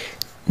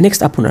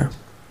নেক্সট আপোনাৰ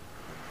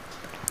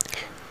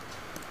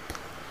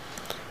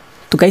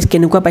তো গাইজ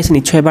কেনেকুৱা পাইছে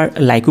নিশ্চয় এবাৰ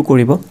লাইকো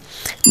কৰিব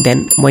দেন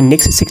মই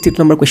নেক্সট 62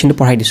 নম্বৰ কুৱেশ্যনটো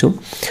পঢ়াই দিছোঁ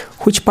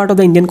which part of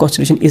the Indian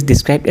constitution is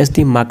ডিছক্ৰাইবড as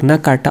the মাগনা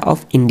কাৰ্টা অফ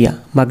ইণ্ডিয়া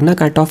মাগনা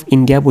কাৰ্টা অফ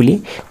ইণ্ডিয়া বুলি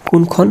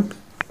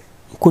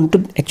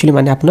কোনটোত একচুৱেলি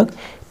মানে আপোনাক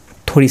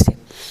ধৰিছে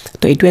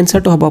তো এইটো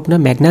এনচাৰটো হ'ব আপোনাৰ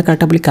মেগনা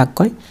কাৰ্টা বুলি কাক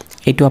কয়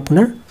এইটো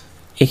আপোনাৰ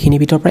এইখিনি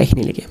ভিতৰৰ পৰা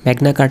এইখিনিলৈকে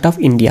মেগনা কাৰ্টা অফ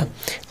ইণ্ডিয়া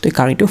তো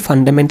কাৰণ এইটো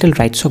ফাণ্ডামেণ্টেল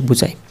ৰাইটছক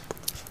বুজায়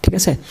ঠিক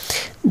আছে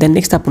দেন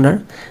নেক্সট আপোনাৰ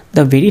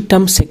the very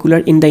term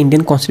secular in the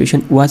Indian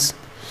constitution was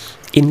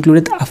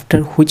included after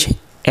which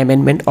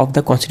amendment of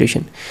the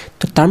constitution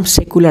তো টাৰ্ম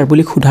সেকুলাৰ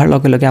বুলি খুধাৰ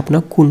লগে লগে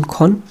আপোনাৰ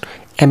কোনখন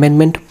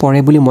এমেন্ডমেন্ট পৰে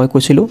বুলি মই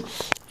কৈছিলো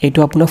এইটো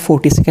আপোনাৰ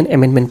 42nd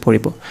এমেন্ডমেন্ট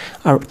পৰিব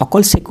আৰু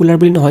অকল সেকুলাৰ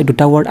বুলি নহয়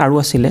দুটা ওয়াৰ্ড আৰু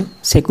আছিল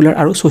সেকুলাৰ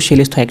আৰু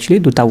সোশ্যালিষ্ট হয় একচুয়ালি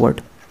দুটা ওয়াৰ্ড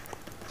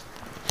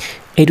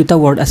এই দুটা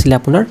ওয়াৰ্ড আছিল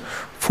আপোনাৰ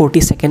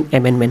 42nd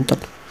এমেন্ডমেন্টত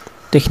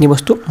তো এইখিনি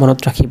বস্তু মনত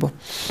ৰাখিব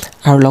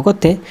আৰু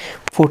লগতে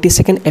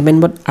 42nd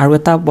এমেন্ডমেন্ট আৰু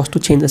এটা বস্তু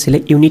চেঞ্জ আছিল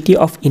ইউনিটি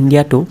অফ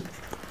ইণ্ডিয়া টু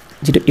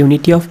যেটো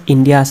ইউনিটি অফ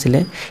ইণ্ডিয়া আছিল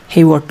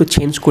সেই ওয়াৰ্ডটো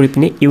চেঞ্জ কৰি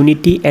পিনে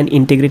unity and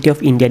integrity of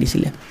India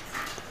দিছিল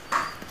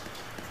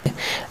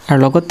আৰু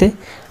লগতে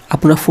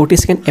আপোনাৰ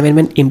 42nd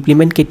এমেন্ডমেন্ট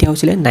ইমপ্লিমেন্ট কেতিয়া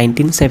হৈছিল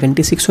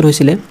 1976 ত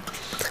হৈছিল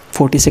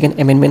 42nd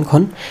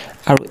এমেন্ডমেন্টখন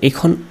আৰু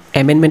এইখন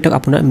এমেন্ডমেন্টক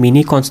আপোনাৰ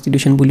মিনি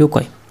কনষ্টিটিউশ্যন বুলিও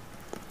কয়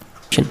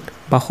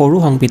বা সৰু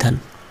সংবিধান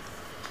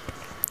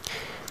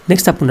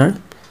নেক্সট আপোনাৰ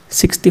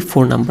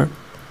 64 number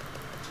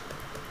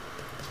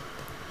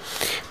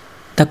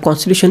The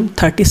Constitution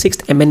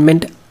 36th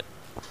Amendment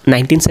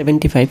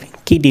 1975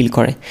 কি ডিল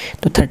কৰে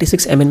তো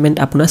 36 এমেন্ডমেন্ট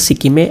আপোনাৰ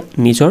সিকিমে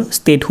নিজৰ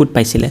ষ্টেটহুড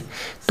পাইছিলে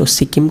তো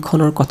সিকিম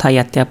খনৰ কথা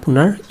ইয়াতে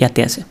আপোনাৰ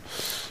ইয়াতে আছে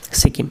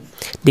Sikkim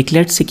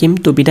declared Sikkim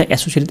two B da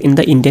associated in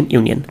the Indian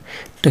union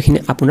তো এখিনি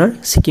আপোনাৰ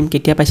সিকিম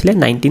কেতিয়া পাইছিলে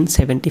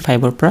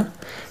 1975 ৰ পৰা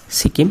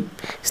সিকিম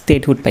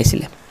ষ্টেটহুড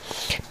পাইছিলে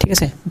ঠিক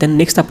আছে দেন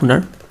নেক্সট আপোনাৰ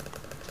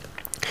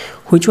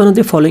which one of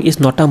the following is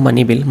not a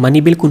money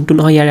bill কোনটো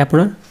নহয় ইয়াৰে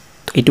আপোনাৰ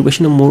এইটো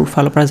কোৱেশ্যন মোৰ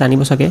ফালৰ পৰা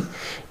জানিব সকে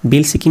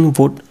বিল সিকিং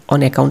ভোট অন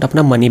একাউণ্ট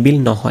আপোনাৰ মানি বিল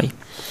নহয়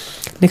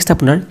নেক্সট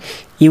আপোনাৰ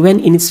UN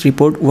in its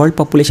report World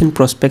Population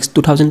Prospects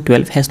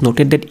 2012 has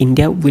noted that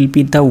India will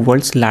be the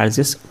world's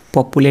largest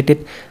populated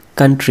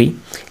country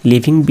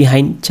leaving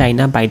behind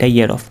China by the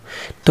year of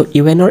তো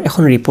UN or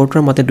এখন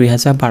ৰিপৰ্টৰ মতে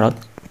 2012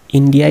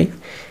 ইণ্ডিয়াই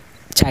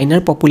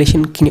চাইনাৰ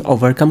population খিনি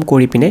ওভাৰকাম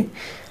কৰি পিনে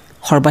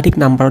সৰ্বাধিক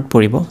নাম্বাৰত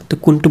পৰিব তো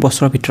কোনটো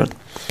বছৰৰ ভিতৰত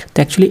তো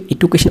একচুয়ালি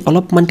এটো কোৱেশ্যন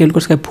অলপমান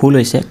তেলকৰ স্কাই ভুল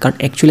হৈছে কাৰণ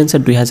একচুয়ালি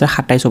আনসাৰ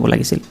 2027 হ'ব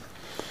লাগিছিল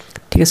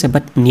ঠিক আছে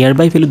বাট নিয়াৰ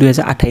বাই ভ্যালু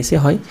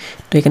 2028 হয়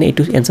তো এখানে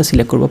এটো আনসাৰ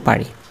সিলেক্ট কৰিব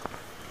পাৰি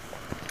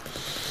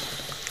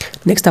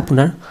নেক্সট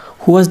আপোনাৰ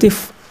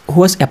who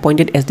was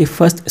appointed as the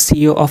first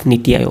CEO of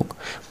NITI Aayog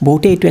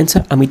বহুতে এটো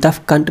আনসাৰ অমিতাভ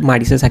কান্ত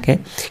মাৰিছে থাকে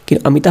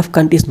কিন্তু Amitabh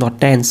Kant is not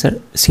the answer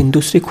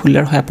সিন্ধুশ্ৰী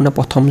খুল্লাৰ হয় আপোনাৰ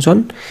প্ৰথমজন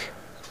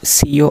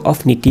CEO of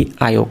NITI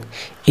Aayog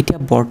এতিয়া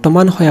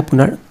বৰ্তমান হয়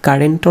আপোনাৰ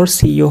কাৰেন্টৰ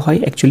CEO হয়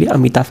একচুয়ালি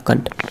অমিতাভ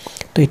কান্ত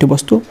তো এটো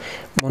বস্তু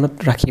মনত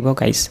ৰাখিব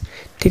গাইস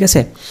ঠিক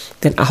আছে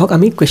দেন আহক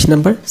আমি কোৱেশ্যন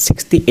নম্বৰ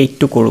 68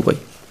 টো কৰোগৈ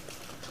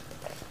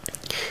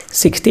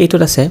 68 ত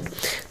আছে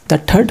the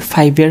third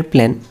 5-year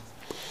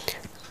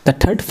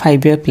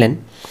plan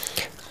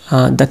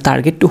the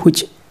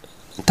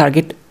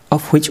target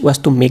of which was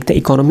to make the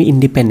economy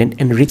independent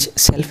and reach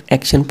self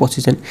action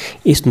position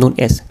is known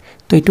as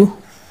তো এটো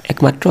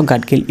একমাত্ৰ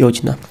গাডগিল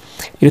যোজনা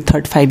এটো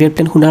থাৰ্ড 5-year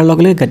প্ল্যান হুনাৰ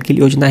লগলে গাডগিল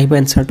যোজনা আহিব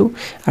আনসাৰটো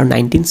আৰু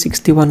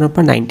 1961 ৰ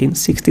পৰা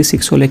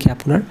 1966 লৈকে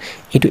আপোনাৰ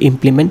এটো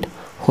ইমপ্লিমেন্ট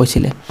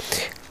হৈছিল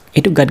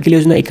এটো গাডগিল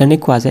যোজনা একাৰণে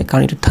কোৱা যায়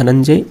কাৰণ এটো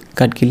ধনঞ্জয়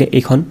গাডগিলে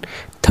এখন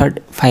থাৰ্ড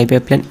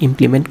 5-year প্ল্যান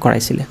ইমপ্লিমেন্ট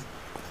কৰাইছিল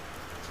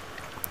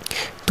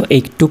তো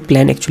এইটো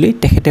প্ল্যান একচুয়ালি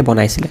তেখেতে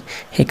বনাইছিল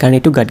সেই কাৰণে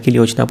এটো গাডগিল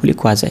যোজনা বুলি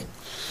কোৱা যায়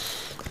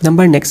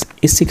নাম্বাৰ নেক্সট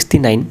ইজ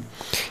 69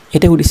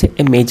 এটা উদিছে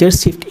এ major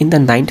shift in the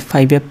 9th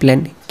 5-year plan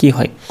কি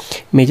হয়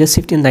major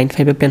shift in 9th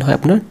 5-year plan হয়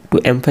আপোনাৰ two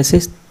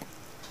emphasis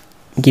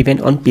given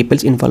on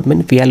people's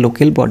involvement via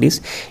local bodies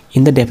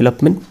in the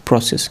development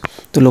process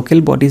তো local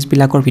bodies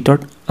বিলাকৰ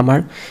ভিতৰত আমাৰ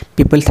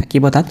people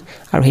থাকিব তাত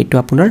আৰু হেতু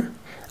আপোনাৰ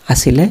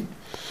আছিল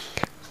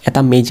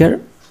এটা major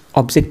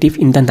objective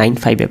in the 9th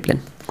 5-year plan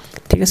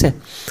ঠিক আছে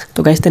তো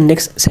guys the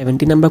next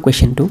 70 number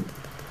question to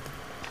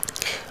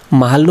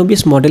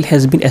Mahalanobis model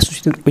has been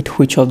associated with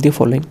which of the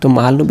following তো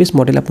Mahalanobis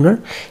model আপোনাৰ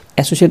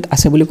associated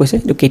আছে বুলি কৈছে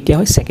তো কেতিয়া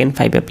হয় second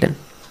 5-year plan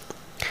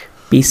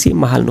PC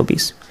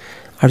Mahalanobis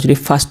আৰু যদি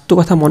ফাৰ্ষ্টটো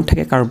কথা মন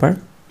থাকে কাৰবাৰ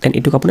দেন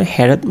এটুক আপোনাৰ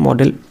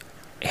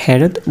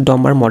হেৰড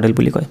ডমাৰ মডেল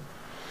বুলি কয়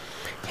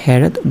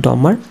হেৰড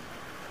ডমাৰ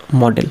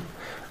মডেল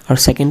আৰু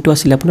সেকেন্ডটো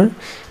আছিল আপোনাৰ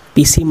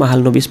PC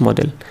Mahalanobis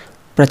মডেল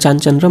প্ৰচান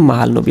চন্দ্ৰ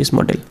Mahalanobis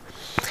মডেল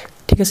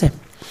ঠিক আছে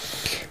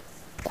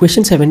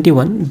Question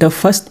 71 the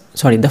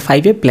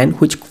 5-year plan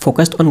which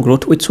focused on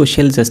growth with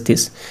social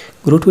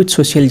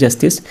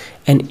justice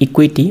and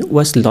equity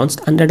was launched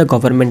under the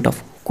government of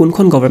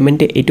কোনখন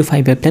গভর্নমেন্টে এইটো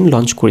 5-year plan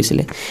লঞ্চ কৰিছিল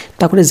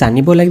তাকৰে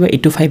জানিব লাগিব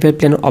এইটো 5-year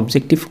plan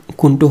অবজেক্টিভ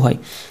কোনটো হয়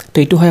তো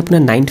এইটো হয়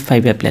আপোনাৰ 9th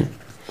 5-year plan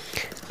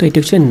তো এইটো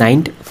হচ্ছে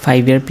 9th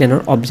 5-year planৰ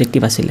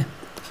অবজেক্টিভ আছিল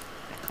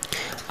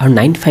আৰু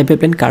 9th 5-year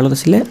plan কাৰত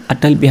আছিল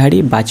অটল বিহাৰী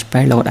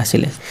বাজপেয়ীৰ লগত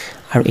আছিল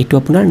আৰু এইটো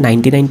আপোনাৰ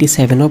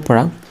 1997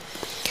 পৰা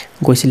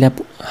গৈছিলে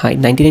হাই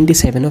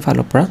 1997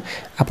 ফালৰ পৰা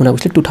আপোনাৰ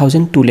গৈছিলে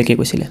 2002 লৈকে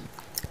গৈছিলে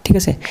ঠিক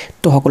আছে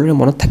তো সকলোৰে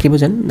মনত থাকিব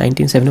যেন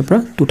 1997 পৰা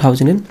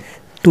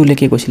 2002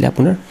 লৈকে গৈছিলে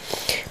আপোনাৰ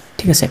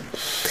ঠিক আছে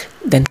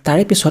দেন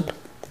তাৰে পিছত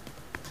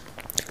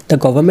The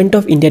Government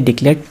of India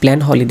declared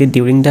planned holiday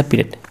during the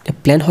period. The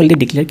planned holiday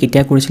declared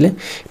কেতিয়া কৰিছিলে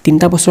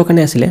তিনটা বছৰৰ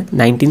কাৰণে আছিল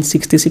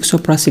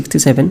 1966 পৰা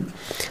 67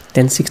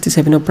 then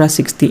 67 পৰা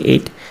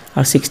 68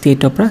 আৰু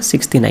 68 পৰা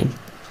 69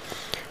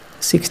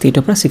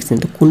 68 পৰা 69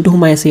 তো কোনটো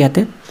সোমাই আছে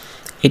ইয়াতে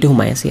এটো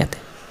সোমাই আছে ইয়াতে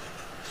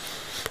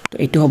তো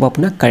এটো হ'ব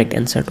আপোনাৰ correct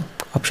আনসাৰটো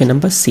option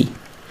number C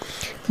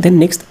then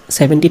next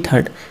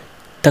 73rd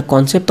the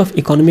concept of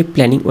economic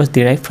planning was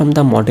derived from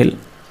the model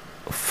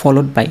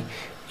followed by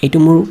এটো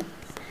মোৰ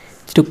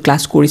যেটো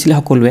ক্লাস কৰিছিল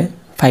সকলোৱে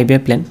 5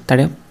 year plan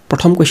তাৰে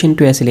প্ৰথম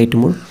কোৱেশ্চনটো আছিল এটো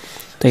মোৰ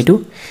তো এটো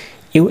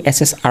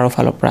USSR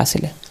ফালৰ পৰা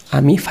আছিল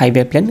আমি 5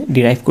 year plan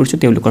ডেৰাইভ কৰিছো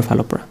তেওঁলোকৰ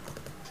ফালৰ পৰা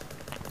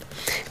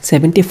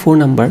 74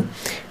 number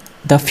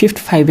the fifth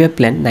 5 year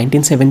plan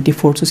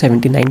 1974 to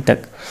 79 tak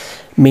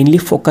mainly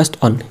focused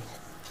on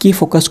কি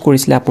ফোকাস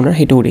কৰিছিল আপোনাৰ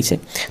হেতু উৰিছে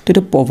তো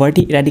এটো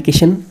poverty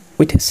eradication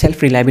with self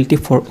reliability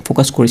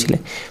focus কৰিছিল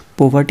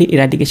poverty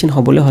eradication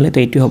হ'বলৈ হলে তো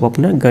এটো হ'ব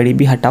আপোনাৰ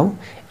গৰিবী হটাও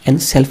and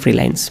self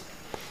reliance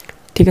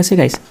ঠিক আছে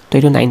গাইস তো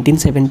এটো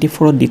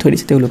 1974 দি থৈ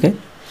দিছে তেওঁলোকে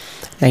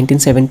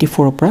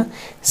 1974 পৰা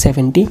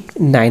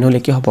 79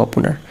 লৈকে হ'ব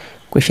আপোনাৰ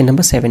কোৱেশ্চন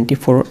নম্বৰ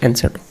 74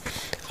 আনসাৰ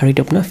আৰু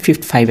এটো আপোনাৰ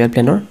 5th 5 year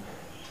plan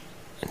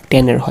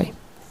 10 এৰ হয়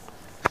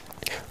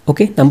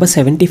Okay, number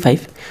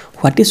 75.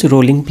 What is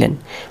rolling plan?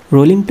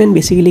 Rolling plan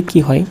basically কি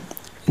হয়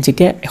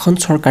যেতিয়া এখন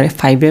সৰকাৰে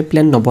 5 year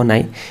plan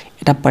নবনাই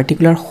এটা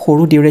পাৰ্টিকুলাৰ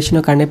সৰু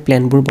ডিউৰেচনৰ কাৰণে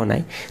প্ল্যানবোৰ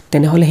বনাই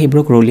তেনেহলে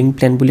হেব্ৰক rolling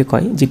plan বুলি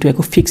কয় যেটো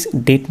একো ফিক্স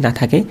ডেট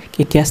নাথাকে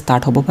কেতিয়া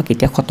স্টাৰ্ট হ'ব বা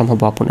কেতিয়া খতম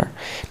হ'ব আপোনাৰ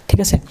ঠিক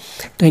আছে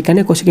তো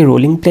এইকাৰণে কৈছে কি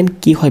rolling plan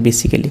কি হয়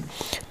বেসিক্যালি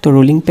তো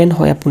rolling plan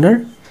হয় আপোনাৰ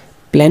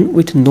plan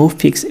with no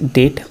fixed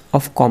date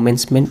of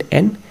commencement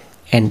and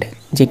end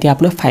যেতিয়া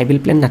আপোনাৰ 5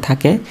 year plan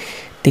নাথাকে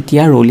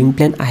তেতিয়া rolling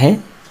plan আহে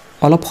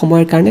অলপ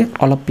সময়ৰ কাৰণে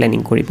অলপ প্ল্যানিং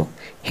কৰিব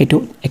হেতু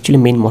একচুয়ালি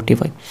মেইন মোটিভ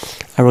হয়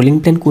আৰু ৰোলিং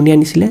প্ল্যান কোনে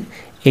আনিছিলে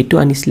এটো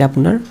আনিছিলে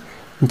আপোনাৰ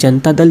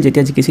জনতা দল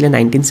যেতিয়া জিকিছিলে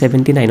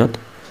 1979 ত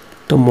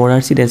তো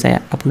মোৰাৰজী দেশাই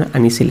আপোনাৰ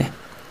আনিছিলে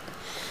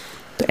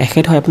তো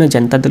এখেত হয় আপোনাৰ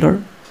জনতা দলৰ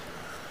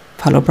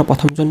ফালৰ পৰা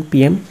প্ৰথমজন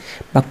পিএম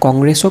বা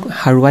কংগ্ৰেছক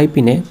হাৰুৱাই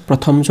পিনে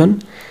প্ৰথমজন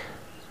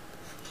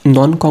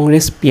নন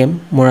কংগ্ৰেছ পিএম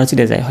মোৰাৰজী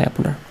দেশাই হয়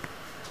আপোনাৰ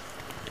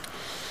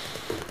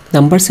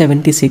number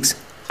 76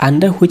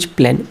 Under which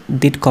plan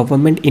did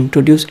government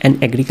introduce an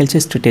agriculture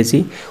strategy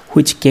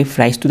which gave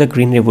rise to the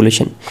Green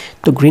Revolution?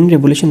 So Green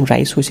Revolution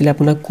rise হৈছিল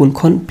আপোনাৰ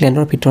কোনখন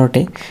প্ল্যানৰ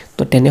ভিতৰতে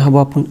তো তেনে হ'ব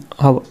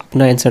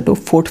আপোনাৰ answer two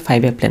 4th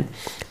 5 year plan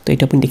তো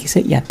এটা আপুনি দেখিছে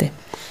ইয়াতে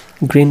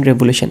Green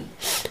Revolution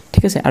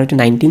ঠিক আছে আৰু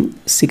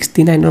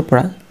 1969 ৰ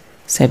পৰা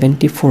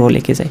 74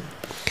 লৈকে যায়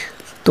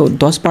তো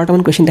 10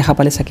 পাৰ্টমান কোৱেশ্চন দেখা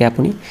পালে সাকে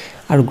আপুনি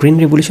আৰু Green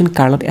Revolution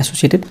কাৰ্লত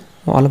এছ'চিয়েটেড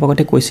মই অলপ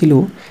আগতে কৈছিলো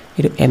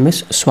এটো MS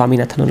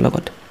স্বামীনাথনৰ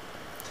লগত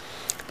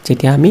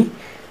যেতিয়া আমি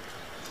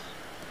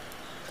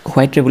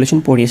হোয়াইট ৰেভলিউশন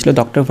পঢ়ি আছিল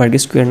ডক্টৰ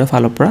ভাৰ্গিস কুৰিয়েনৰ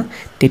ফালৰ পৰা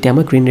তেতিয়া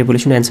মই গ্ৰীন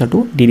ৰেভলিউশন আনসাৰটো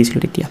দি দিছিল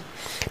তেতিয়া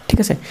ঠিক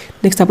আছে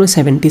নেক্সট আপোনাৰ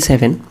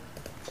 77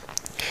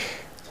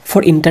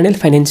 for internal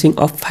financing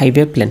of 5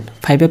 year plan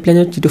 5 year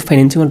plaনৰ যেটো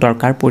ফাইনেন্সিংৰ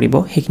দৰকাৰ পৰিব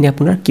হেখিনি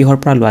আপোনাৰ কিহৰ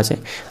পৰা লোৱা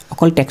যায়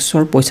অকল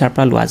ট্যাক্সৰ পইচাৰ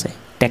পৰা লোৱা যায়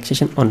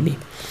ট্যাক্সেশন অনলি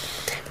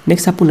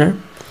নেক্সট আপোনাৰ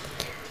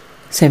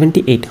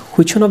 78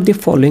 which one of the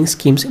following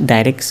schemes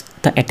directs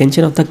the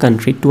attention of the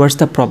country towards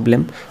the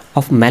problem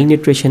of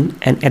malnutrition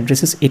and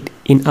addresses it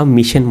in a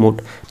mission mode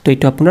to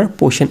eto apunar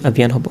poshan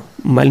abhiyan hobo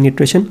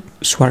malnutrition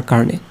swar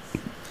karone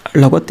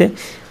logote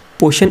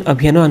poshan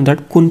abhiyanor under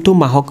kuntu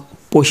mahok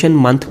poshan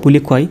month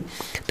buli koi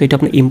to eto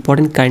apunar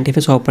important current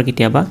affairs hobo par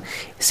kitiaba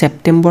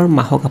september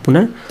mahok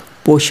apunar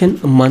poshan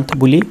month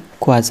buli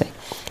koa jay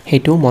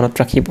hetu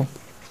monot rakhibo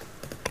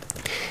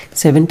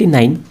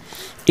 79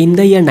 in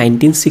the year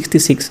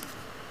 1966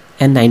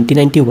 and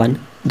 1991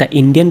 the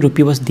Indian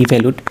rupee was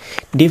devalued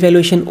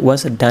devaluation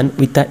was done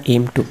with the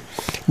aim to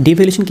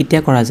devaluation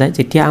কিতিয়া কৰা যায়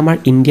যেতিয়া আমাৰ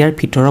ইন্ডিয়াৰ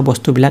ভিতৰৰ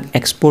বস্তুবিলাক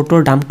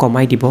এক্সপোৰ্টৰ দাম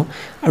কমাই দিব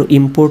আৰু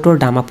ইম্পোৰ্টৰ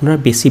দাম আপোনাৰ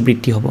বেছি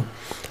বৃদ্ধি হ'ব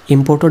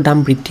ইম্পোৰ্টৰ দাম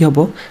বৃদ্ধি হ'ব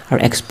আৰু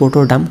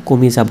এক্সপোৰ্টৰ দাম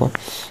কমি যাব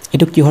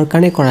এটো কিহৰ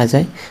কাৰণে কৰা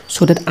যায়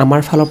সো দ্যাট আমাৰ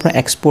ফালৰ পৰা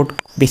এক্সপোৰ্ট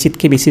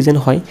বেছিতকৈ বেছি যেন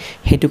হয়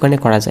হেতু কাৰণে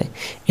কৰা যায়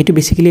এটো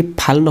বেসিক্যালি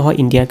ভাল নহয়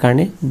ইন্ডিয়াৰ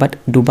কাৰণে বাট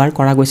দুবাৰ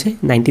কৰা গৈছে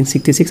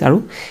 1966 আৰু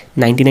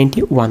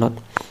 1991 ত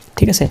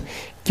ঠিক আছে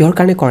কিহৰ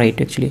কাৰণে কৰা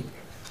এটো একচুয়ালি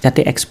যাতে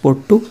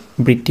এক্সপোৰ্টটো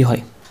বৃদ্ধি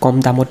হয় কম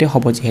দামতে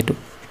হ'ব যেহেতু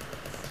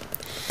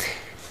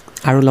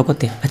আৰু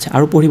লগতে আচ্ছা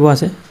আৰু পঢ়িব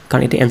আছে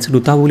কাৰণ এটা এনসাৰ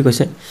দুটা বুলি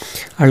কৈছে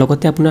আৰু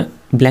লগতে আপোনাৰ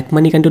ব্ল্যাক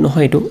মানি কানটো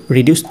নহয় এটো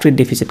ৰিডিউস ট্ৰেড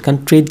ডেফিসিট কাৰণ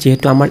ট্ৰেড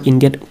যেহেতু আমাৰ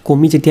ইন্ডিয়াত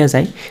কমি যেতিয়া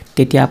যায়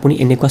তেতিয়া আপুনি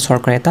এনেকুৱা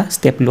সৰকাৰ এটা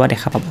স্টেপ লোৱা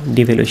দেখা পাব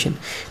ডিভ্যালুয়েশন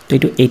তো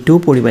এটো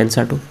পঢ়িব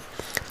এনসাৰটো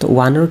তো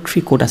 1 আৰু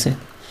 3 কোড আছে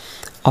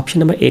অপচন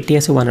নম্বৰ 8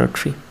 আছে 1 আৰু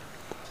 3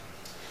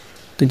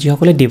 তো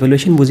যিসকলে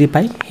ডিভ্যালুয়েশন বুজি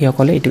পায়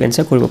হেসকলে এটো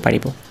এনসাৰ কৰিব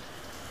পাৰিব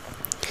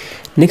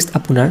Next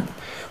apunar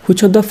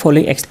which of the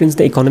following explains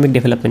the economic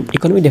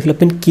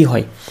development কি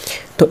হয়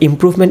তো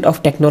improvement of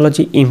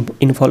technology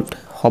involved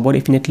হ'ব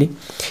definitely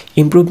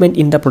improvement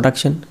in the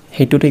production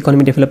সেইটোতো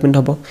ইকনমিক ডেভেলপমেণ্ট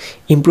হ'ব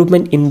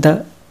improvement in the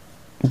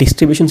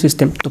distribution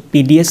system তো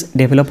PDS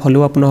ডেভেলপ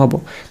হ'লেও আপোনাৰ হ'ব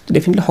তো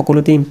ডেফিনেটলি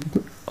সকলোতে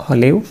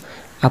হ'লেও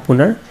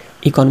আপোনাৰ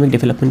ইকনমিক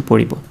ডেভেলপমেণ্ট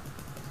পৰিব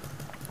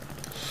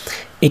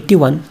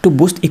 81 to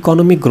boost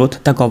economic growth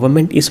the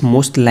government is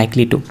most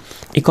likely to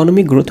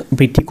economic growth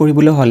বৃদ্ধি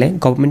কৰিবলৈ হলে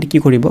গভৰ্ণমেণ্টে কি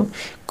কৰিব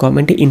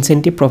গভৰ্ণমেণ্টে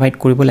ইনসেন্টিভ প্ৰভাইড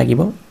কৰিব লাগিব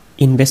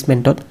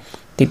ইনভেষ্টমেন্টত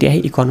তেতিয়াহে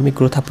ইকনমিক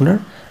গ্ৰোথ আপোনাৰ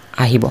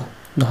আহিব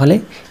নহলে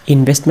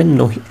ইনভেষ্টমেন্ট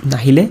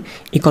নাহিলে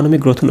ইকনমিক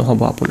গ্ৰোথ নহব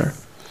আপোনাৰ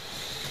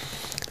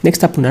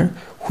নেক্সট আপোনাৰ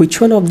which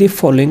one of the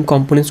following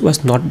components was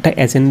not the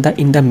agenda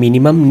in the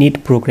minimum need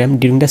program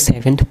during the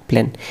 7th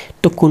plan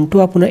তো কোনটো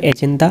আপোনাৰ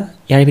এজেন্ডা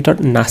ইয়াৰ ভিতৰত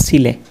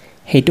নাছিলে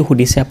হেইটো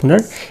হুদিছে আপোনাৰ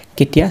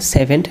কেতিয়া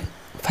 7th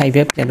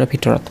 5-year প্ল্যানৰ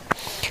ভিতৰত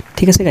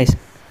ঠিক আছে গাইস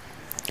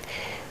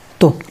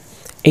তো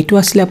এইটো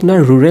আসলে আপোনাৰ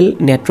ৰুৰেল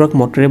নেটৱৰ্ক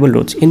মটৰেবল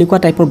ৰোডস এনেকুৱা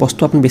টাইপৰ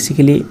বস্তু আপনি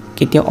বেসিক্যালি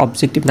কেতিয়া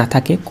অবজেক্টিভ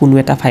নাথাকে কোনো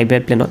এটা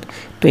 5-year প্ল্যানত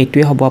তো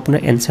এইটোৱে হ'ব আপোনাৰ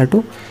এনসাৰটো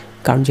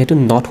কাৰণ যেটো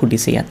নট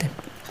হুদিছে ইয়াতে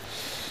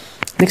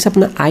নেক্সট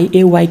আপোনাৰ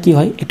IAY কি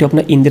হয় এটো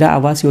আপোনাৰ ইন্দিৰা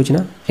আৱাস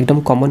যোজনা একদম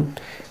কমন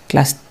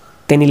ক্লাস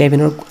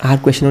 10-11 ৰ আৰ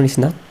কোৱেশ্চনৰ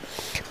নিচিনা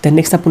দেন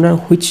নেক্সট আপোনাৰ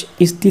which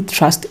is the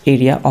thrust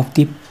area of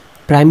the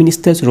Prime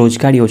Minister's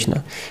Rozgar Yojana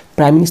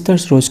Prime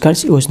Minister's Rozgar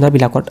Yojana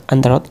বিলাকত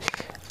আন্ডাৰত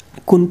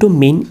কোনটো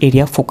মেইন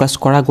এৰিয়া ফোকাস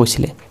কৰা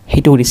গৈছিলে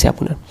হেটো দিছে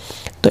আপোনাৰ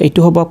তো এটো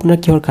হ'ব আপোনাৰ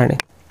কিহৰ কাৰণে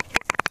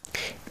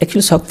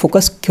একচুয়ালি সব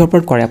ফোকাস কিহৰ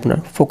ওপৰত কৰে আপোনাৰ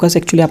ফোকাস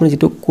একচুয়ালি আপুনি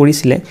যেটো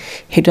কৰিছিলে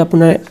হেটো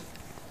আপোনাৰ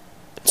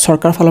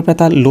সৰকাৰ ফালৰ পৰা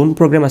এটা লোন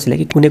প্ৰগ্ৰাম আছিল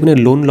কি কোনে কোনে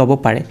লোন ল'ব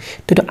পাৰে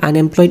তো এটা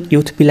আনএমপ্লয়েড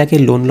ইউথ বিলাকে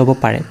লোন ল'ব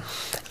পাৰে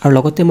আৰু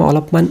লগতে মই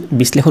অলপমান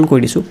বিশ্লেষণ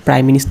কৰি দিছো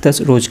প্ৰাইম মিনিষ্টাৰ্ছ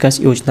ৰোজগাৰ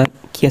যোজনা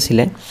কি আছিল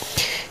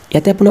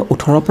ইয়াতে আপোনাৰ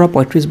 18 পৰা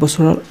 35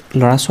 বছৰৰ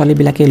লৰা ছোৱালী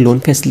বিলাকে লোন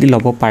ফেচিলিটি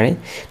ল'ব পাৰে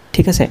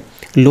ঠিক আছে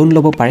লোন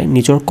ল'ব পাৰে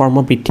নিজৰ কৰ্ম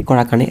বৃদ্ধি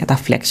কৰাৰ কাৰণে এটা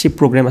ফ্লেগশিপ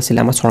প্ৰগ্ৰাম আছিল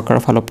আমাৰ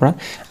চৰকাৰৰ ফালৰ পৰা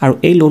আৰু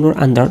এই লোনৰ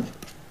আন্ডাৰ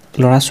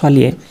লৰা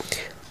ছোৱালীয়ে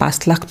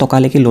 5 লাখ টকা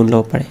লৈকে লোন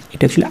ল'ব পাৰে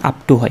এটা একচুয়ালি আপ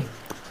টু হয়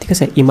ঠিক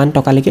আছে ইমান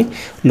টকা লৈকে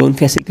লোন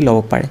ফেচিলিটি ল'ব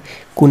পাৰে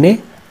কোনে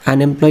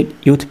আনএমপ্লয়েড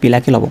ইউথ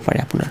বিলাকে ল'ব পাৰে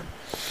আপোনাৰ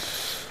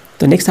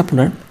তো নেক্সট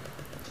আপোনাৰ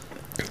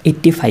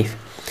 85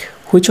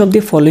 which of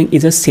the following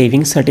is a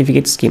saving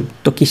certificate scheme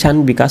তো কিষাণ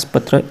বিকাশ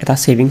পত্ৰ এটা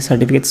সেভিং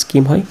সাৰ্টিফিকেট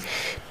স্কিম হয়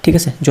ঠিক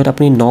আছে যত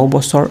আপুনি 9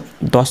 বছৰ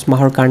 10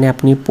 মাহৰ কাৰণে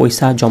আপুনি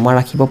পইচা জমা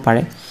ৰাখিব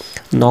পাৰে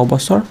 9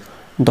 বছৰ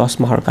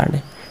 10 মাহৰ কাৰণে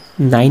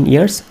 9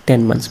 years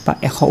 10 months বা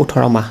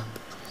 118 মাহ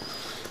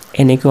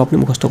এনেকৈ আপুনি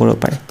মুখস্থ কৰিব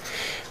পাৰে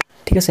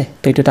ঠিক আছে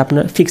তো এটা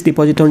আপোনাৰ ফিক্সড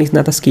ডিপজিটৰ নিচিনা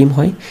এটা স্কিম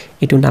হয়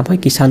এটো নাম হয়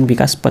কিষাণ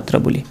বিকাশ পত্ৰ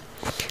বুলি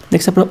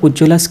নেক্সট আপোনাৰ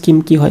উজ্জ্বলা স্কিম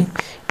কি হয়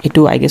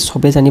এটো আই গেছ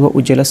সবে জানিব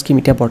উজ্জ্বলা স্কিম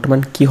এতিয়া বৰ্তমান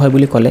কি হয়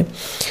বুলি ক'লে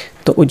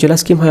তো উজ্জ্বলা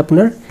স্কিম হয়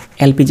আপোনাৰ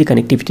LPG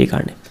কানেক্টিভিটিৰ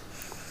কাৰণে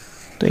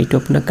তো এইটো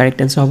আপোনাৰ কাৰেক্ট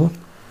আনসাৰ হ'ব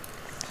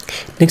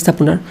নেক্সট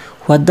আপোনাৰ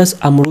হোৱাট ডাজ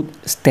আমৰুত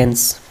ষ্টেণ্ডছ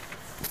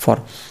ফৰ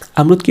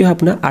আমৰুত কি হয়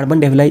আপোনাৰ আৰবান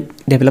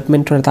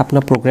ডেভেলপমেন্টৰ এটা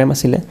আপোনাৰ প্ৰগ্ৰাম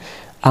আছিল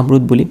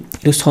আমৰুত বুলি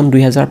এটো সন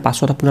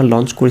 2005 ত আপোনাৰ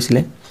লঞ্চ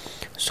কৰিছিলে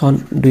সন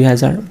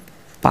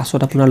 2005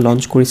 ত আপোনাৰ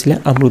লঞ্চ কৰিছিলে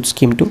আমৰুত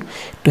স্কিমটো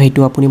তো হেতু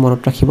আপুনি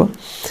মনত ৰাখিব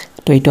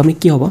তো এইটো আমি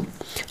কি হ'ব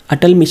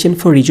অটল mission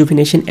for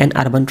rejuvenation and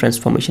urban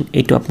ট্ৰান্সফৰমেশ্যন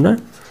এইটো আপোনাৰ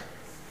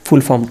ফুল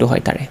ফৰ্মটো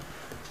হয় তাৰে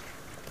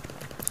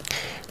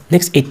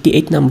Next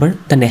 88 number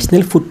the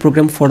National Food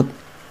Program for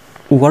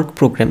Work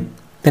program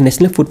the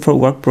National Food for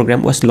Work program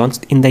was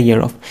launched in the year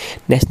of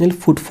National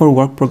Food for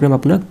Work program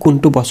আপোনাৰ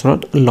কোনটো বছৰত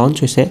launch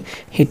হৈছে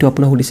হেতু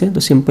আপোনাৰ হুদিছে তো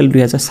সিম্পল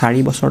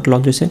 2004 বছৰত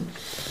লঞ্চ হৈছে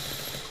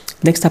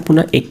নেক্সট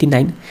আপোনাৰ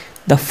 89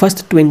 the first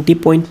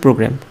 20 point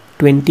program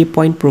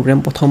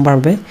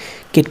প্ৰথমবাৰবে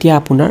কেতিয়া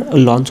আপোনাৰ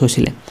লঞ্চ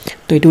হৈছিল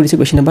তো এটো হুদিছে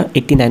কোৱেশ্চন নম্বৰ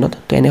 89 ত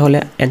তো এনে হলে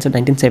আনসাৰ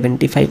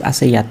 1975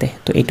 আছে ইয়াতে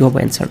তো এটো হ'ব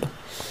আনসাৰটো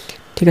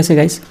ঠিক আছে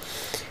গাইস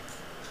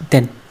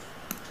দেন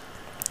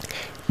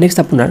নেক্সট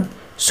আপোনাৰ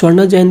স্বৰ্ণ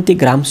জয়ন্তী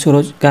গ্ৰাম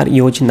স্বৰোজগাৰ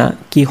যোজনা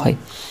কি হয়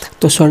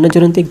তো স্বৰ্ণ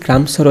জয়ন্তী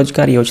গ্ৰাম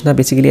স্বৰোজগাৰ যোজনা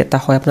বেসিক্যালি এটা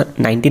হয় আপোনাৰ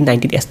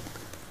 1990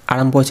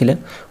 আৰম্ভ হৈছিল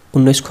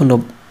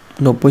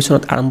 1990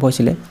 চনত আৰম্ভ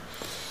হৈছিল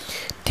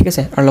ঠিক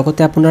আছে আৰু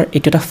লগতে আপোনাৰ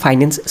এটা এটা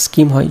ফাইনান্স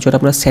স্কিম হয় যত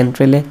আপোনাৰ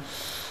সেন্ট্ৰেলে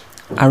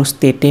আৰু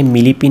ষ্টেটে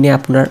মিলি পিনে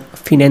আপোনাৰ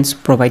ফাইনান্স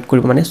প্ৰভাইড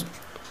কৰিব মানে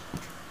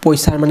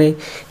পইচাৰ মানে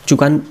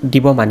যোগান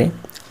দিব মানে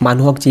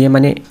মানুহক যিয়ে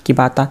মানে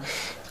কিবা এটা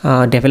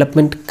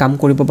ডেভেলপমেন্ট কাম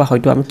কৰিব বা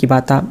হয়তো আমি কিবা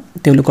এটা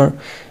তেওঁলোকৰ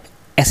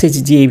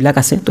SHG এইবিলাক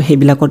আছে তো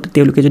সেইবিলাকত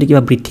তেওঁলোকে যদি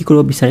কিবা বৃদ্ধি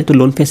কৰিব বিচাৰে তো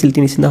লোন ফেচিলিটি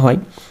নিচিনা হয়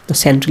তো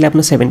সেন্ট্ৰেলে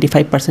আপোনাৰ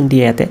 75%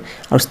 দিয়ে ইয়াতে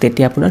আৰু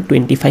ষ্টেটে আপোনাৰ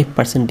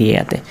 25% দিয়ে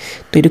ইয়াতে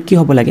তো এটো কি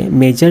হ'ব লাগে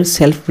মেজৰ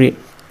সেলফ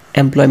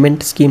এমপ্লয়মেন্ট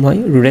স্কিম হয়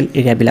ৰুৰেল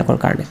এৰিয়া বিলাকৰ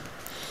কাৰণে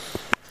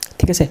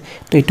ঠিক আছে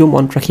তো এটো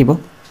মন ৰাখিব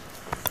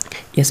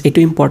ইয়েস এটো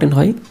ইম্পৰ্টেন্ট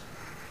হয়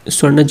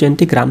স্বৰ্ণ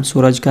জয়ন্তী গ্ৰাম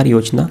স্বৰোজগাৰ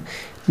যোজনা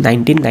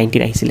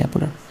 1990 আহিছিল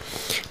আপোনাৰ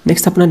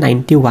নেক্সট আপোনাৰ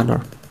 91 ৰ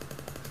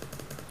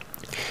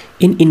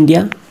In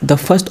India, the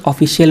first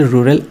official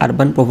rural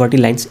urban poverty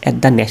lines at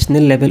the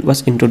national level was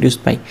introduced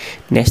by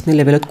national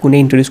level at kune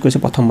introduce korise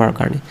prothombar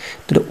karone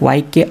to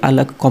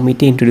𝑦𝒂𝒂𝒏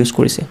committee introduce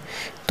korise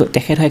to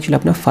tekhet hoy actually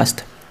apna first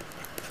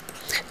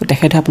to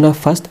tekhet apna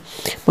first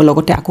mo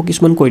logote ako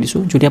kisman koi disu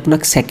jodi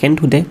apnak second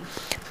hude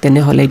tene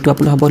hole etu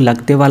apna hobo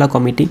LAKDEwala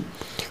committee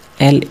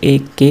LAKDEwala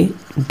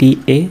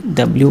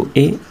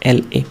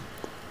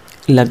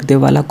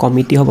𝒍𝒂𝒂𝒏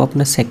committee হ'ব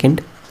আপোনাৰ second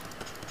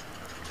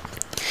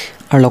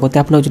আৰু লগতে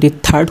আপোনাক যদি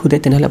third হোদে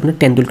তেনেহলে আপোনাৰ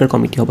Tendulkar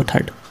committee হ'ব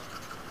third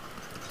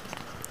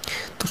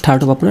তো থাৰ্ড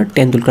হ'ব আপোনাৰ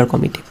টেণ্ডুলকাৰ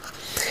কমিটি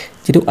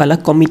যেটো আলাগ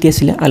কমিটি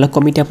আছিল আলাগ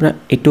কমিটি আপোনাৰ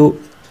এটো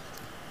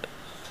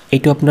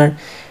আপোনাৰ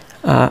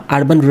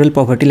আৰবান ৰুৰাল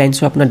পভাৰ্টি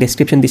লাইনছৰ আপোনাৰ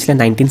ডেসক্ৰিপচন দিছিলে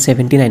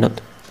 1979 ত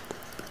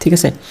ঠিক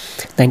আছে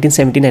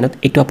 1979 ত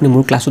এটো আপুনি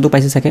মোৰ ক্লাছতো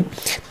পাইছে থাকে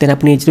তেন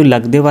আপুনি যেটো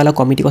𝒍𝒂𝒂𝒏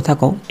কমিটি কথা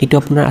কও এটো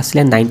আপোনাৰ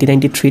আসলে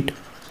 1993 ত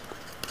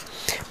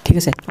ঠিক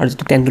আছে আৰু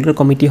যেটো টেণ্ডুলকাৰ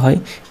কমিটি হয়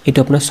এটো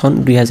আপোনাৰ সন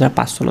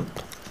 2005 চনত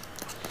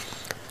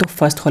তো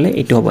ফাৰ্স্ট হলে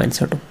এটো হ'ব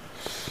আনসাৰটো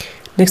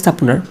নেক্সট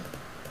আপোনাৰ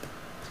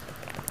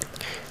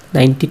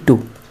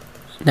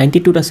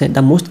 92 আছে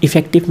the most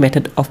effective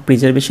method of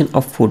preservation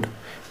of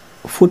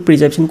food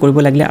preservation কৰিব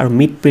লাগিলে আৰু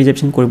meat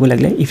preservation কৰিব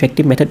লাগিলে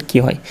effective method কি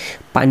হয়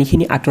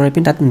পানীখিনি আতৰাই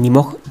পিন তাত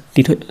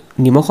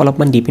নিমখ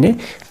অলপমান দি পিনে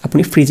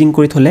আপুনি ফ্ৰিজিং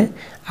কৰি থলে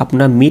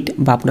আপোনাৰ মিট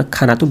বা আপোনাৰ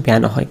খানাটো বেয়া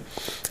নহয়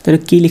তো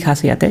কি লিখা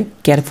আছে ইয়াতে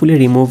carefully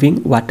removing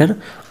water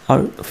or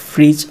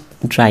freeze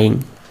drying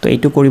তো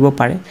এইটো কৰিব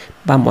পাৰে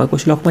বা মই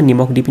কৈছিলো অকমান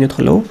নিমখ দি পিনে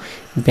থলেও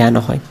বেয়া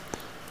নহয়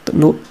তো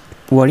নো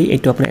ওয়াৰি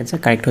এইটো আপোনাৰ আনসাৰ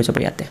কাৰেক্ট হৈ যাব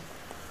ইয়াতে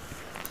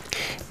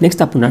নেক্সট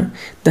আপোনাৰ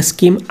the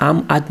scheme আম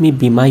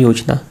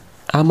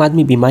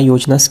আদমি বীমা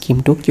যোজনা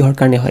স্কিমটো কিহৰ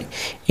কাৰণে হয়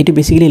এটো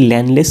বেসিক্যালি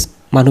ল্যান্ডলেস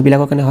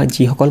মানুহবিলাকৰ কাৰণে হয়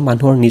যিসকল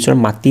মানুহৰ নিজৰ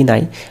মাটি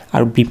নাই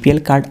আৰু বিপিএল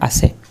কাৰ্ড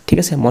আছে ঠিক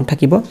আছে মন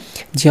থাকিব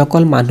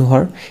যিসকল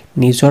মানুহৰ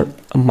নিজৰ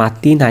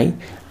মাটি নাই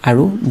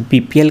আৰু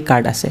বিপিএল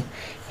কাৰ্ড আছে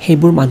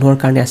হেবোৰ মানুহৰ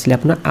কাৰণে আছিল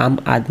আপোনাৰ আম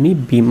আদমি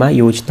বীমা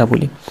যোজনা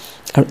বুলি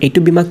আৰু এইটো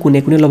বীমা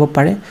কোনে লব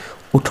পাৰে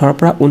 18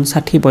 পৰা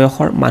 59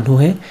 বয়সৰ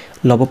মানুহে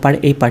লব পাৰে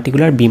এই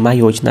পাৰ্টিকুলাৰ বীমা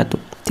যোজনাটো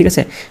ঠিক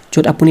আছে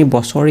যত আপুনি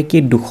বছৰিকি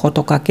 200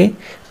 টকাকে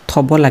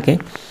থব লাগে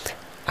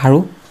আৰু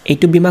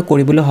এইটো বীমা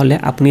কৰিবলৈ হলে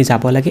আপুনি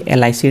যাব লাগে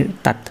এলআইসিৰ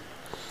তাত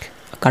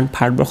কাৰণ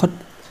ভাৰতবৰ্ষত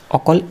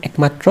অকল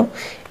একমাত্ৰ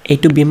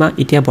এইটো বীমা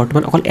এতিয়া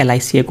বৰ্তমান অকল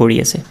এলআইসিয়ে কৰি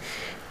আছে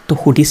তো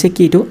সুধিছে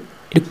কি এইটো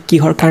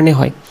কিহৰ কাৰণে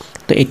হয়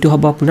তো এইটো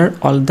হ'ব আপোনাৰ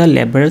all the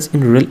লেবাৰাৰ্স in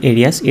rural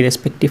এৰিয়াস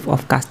ইৰেসপেক্টিভ of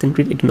caste and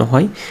creed এইটো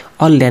নহয়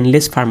অল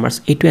ল্যান্ডলেস ফাৰ্মাৰ্স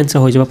এইটো আনসাৰ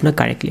হৈ যাব আপোনাৰ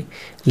কাৰেক্টলি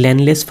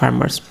ল্যান্ডলেস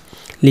ফাৰ্মাৰ্স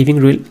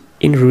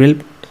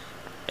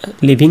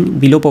লিভিং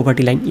বিলো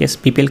poverty line yes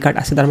BPL card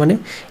আছে তাৰ মানে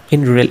ইন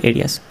ৰুৰাল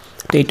এৰিয়াস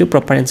তো এইটো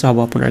প্ৰপাৰ আনসাৰ হ'ব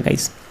আপোনাৰ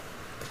গাইস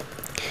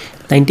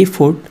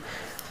 94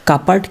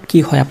 কাপাৰ্ট কি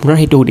হয় আপোনাৰ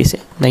হেতু দিছে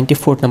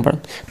 94 নম্বৰ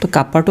তো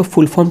কাপাৰ্টৰ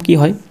ফুল ফৰ্ম কি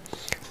হয়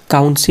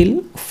council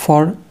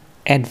for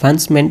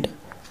advancement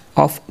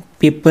of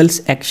people's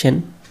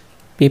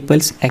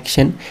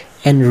action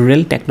and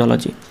rural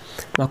technology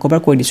মই আকবাৰ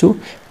কৈ দিছো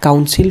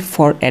council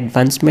for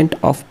advancement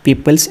of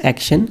people's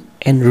action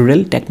and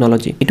rural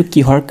technology এটো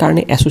কিহৰ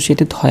কাৰণে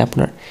এছ'চিয়েটেড হয়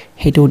আপোনাৰ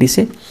হেতু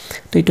দিছে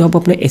তো এটো হ'ব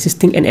আপোনাৰ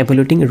এসিস্টিং এণ্ড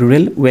এভালুয়েটিং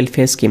ৰুৰাল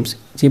ওয়েলফেয়াৰ স্কিমছ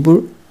যিবোৰ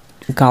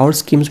গাঁৱৰ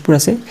স্কিমছবোৰ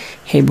আছে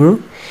হেবোৰ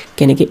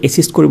কেনেকৈ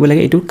এসিস্ট কৰিব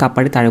লাগে এটো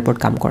কাপাৰে তাৰ ওপৰত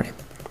কাম কৰে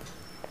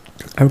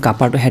আৰু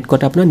কাপাৰটো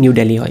হেডকোৱাৰ্টাৰ আপোনাৰ নিউ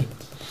দিল্লী হয়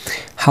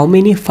হাউ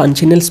many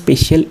functional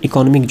special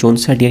economic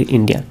Jones are there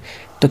India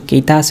তো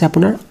কেইটা আছে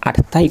আপোনাৰ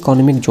 8টা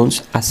ইকোনমিক জোনছ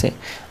আছে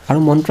আৰু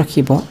মন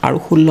ৰাখিব আৰু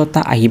 16টা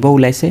আহিব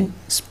ওলাইছে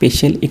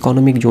স্পেশাল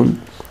ইকোনমিক জোন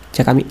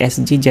যাক আমি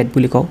SGZ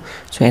বুলি কওঁ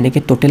সো এনেকে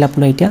টোটাল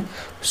আপোনাৰ এতিয়া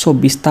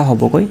 24টা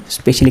হ'বগৈ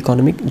স্পেশাল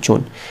ইকোনমিক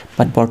জোন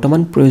বাট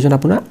বৰ্তমান প্ৰয়োজন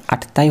আপোনাৰ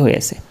 8টাই হৈ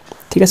আছে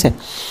ঠিক আছে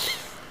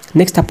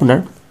নেক্সট আপোনাৰ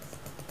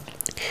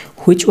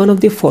which one of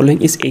the following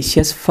is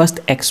Asia's first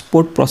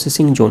export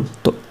processing zone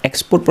তো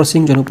export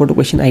processing zone ওপৰত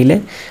কোৱেশ্চন আহিলে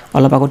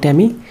অলপ আগতে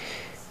আমি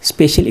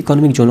স্পেশাল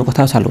ইকোনমিক জোনৰ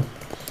কথা চালো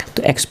তো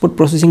export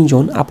processing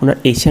zone আপোনাৰ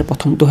এছিয়াৰ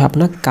প্ৰথমটো হয়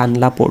আপোনাৰ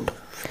কানলা পোৰ্ট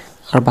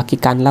আৰু বাকি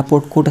কানলা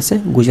পোৰ্ট কোড আছে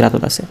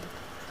গুজৰাটত আছে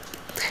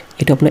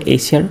এটো আপোনাৰ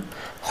এছিয়াৰ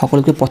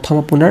সকলোকৈ প্ৰথম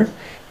আপোনাৰ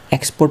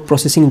export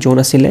processing zone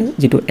আছিল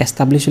যেটো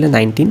এষ্টাবলিশ হলে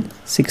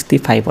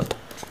 1965 ত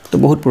তো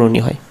বহুত পুৰণি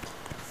হয়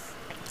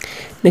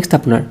নেক্সট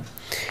আপোনাৰ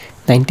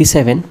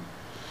 97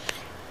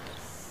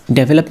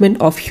 Development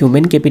of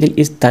human capital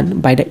is done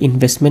by the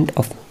investment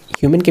of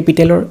human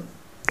capital or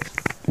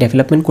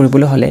development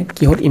কৰিবলৈ হলে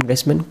কিহত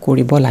ইনভেষ্টমেন্ট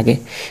কৰিব লাগে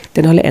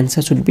তেনেহলে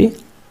answer should be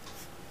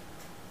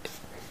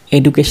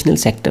educational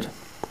sector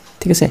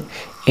ঠিক আছে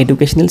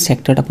educational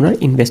sector আপোনাৰ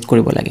ইনভেষ্ট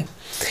কৰিব লাগে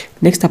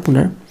নেক্সট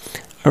আপোনাৰ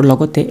আৰু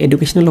লগতে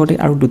educational লগতে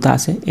আৰু দুটা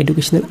আছে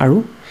educational আৰু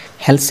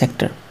health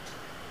sector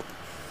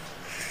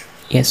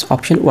yes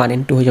option 1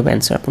 and 2 হৈ যাব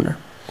আনসাৰ আপোনাৰ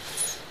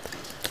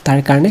তাৰ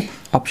কাৰণে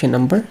option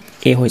number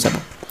A হৈ যাব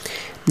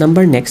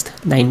Number next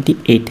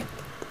 98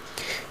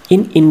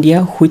 in India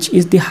which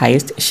is the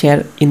highest share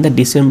in the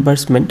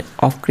disbursement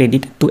of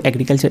credit to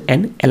agriculture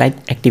and allied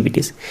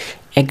activities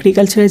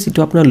agriculture যেটো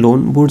আপোনাৰ লোন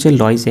বুৰ যে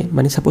লয় যে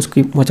মানে সাপোজ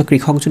মই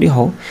কৃষক যদি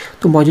হও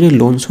তো মই যদি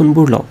লোন সোন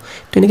বুৰ লও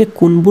তো এনেকে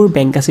কোনবোৰ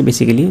বেংক আছে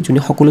বেসিক্যালি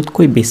যোনে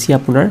সকলোতকৈ বেছি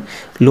আপোনাৰ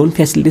লোন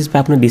ফেসিলিটিজ বা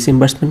আপোনাৰ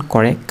ডিসবাৰ্সমেন্ট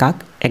কৰে কাক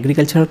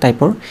এগ্ৰিকালচাৰ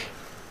টাইপৰ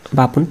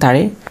বা আপোন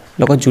তাৰে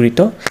লগত জড়িত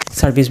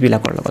সাৰ্ভিস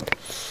বিলাকৰ লগত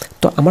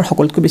তো আমাৰ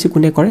সকলোতকৈ বেছি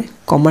কোনে কৰে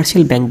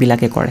কমাৰ্শিয়াল বেংক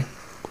বিলাকে কৰে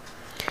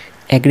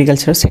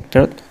agriculture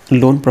sector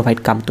loan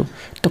provide কামটো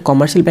তো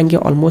কমাৰ্শিয়াল বেংকে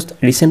অলমোস্ট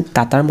ৰিসেন্ট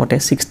ডাটাৰ মতে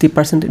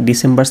 60%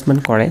 ডিসবাৰ্সমেন্ট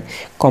কৰে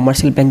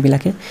কমাৰ্শিয়াল বেংক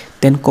বিলাকে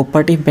দেন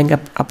কোঅপাৰেটিভ বেংক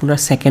আপোনাৰ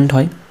সেকেন্ড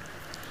হয়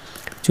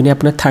যোনে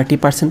আপোনাৰ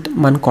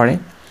 30% মান কৰে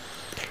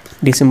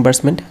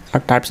ডিসএম্বাৰ্সমেণ্ট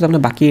আৰু তাৰপিছত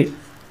আপোনাৰ বাকী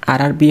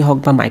RRB হওক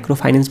বা মাইক্ৰ'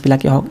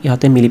 ফাইনেন্সবিলাকে হওক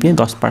ইহঁতে মিলি পিনে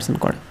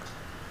 10% কৰে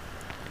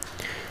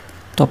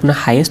তো আপোনাৰ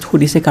হাইয়েষ্ট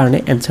সুধিছে কাৰণে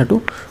এনসাৰটো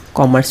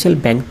কমাৰ্চিয়েল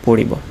বেংক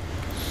পৰিব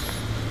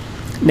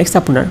নেক্সট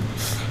আপোনাৰ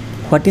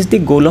what is the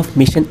goal of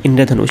mission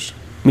Indradhanush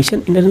mission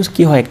ইন্দ্ৰধনুষ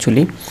কি হয়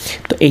একচুৱেলি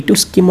তো এইটো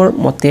স্কিমৰ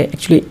মতে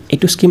একচুৱেলি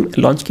এইটো স্কিম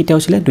লঞ্চ কেতিয়া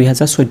হৈছিলে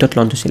 2014ত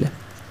লঞ্চ হৈছিলে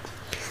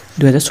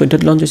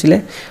 2014ত লঞ্চ হৈছিলে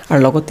আৰু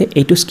লগতে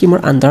এইটো স্কিমৰ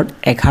আন্ডাৰত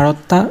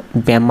 11টা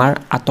বেমাৰ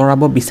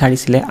আঁতৰাব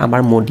বিচাৰিছিলে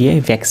আমাৰ মোদীয়ে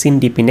ভ্যাকচিন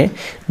দি পিনে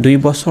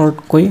 2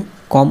 বছৰতকৈ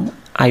কম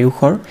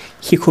আয়ুসৰ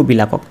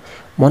শিশুবিলাকক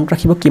মন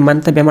ৰাখিব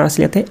কিমানটা বেমাৰ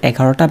আছিল ইয়াতে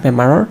 11টা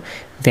বেমাৰৰ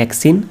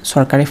ভ্যাকচিন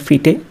চৰকাৰে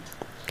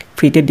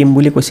ফ্ৰীতে দিম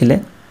বুলি কৈছিলে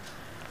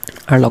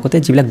আৰু লগতে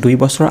যিবিলাক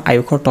 2 বছৰ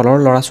আয়ুসৰ তলৰ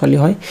ল'ৰা ছোৱালী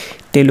হয়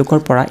তেওঁলোকৰ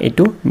পৰা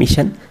এইটো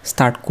মিছন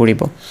ষ্টাৰ্ট কৰিব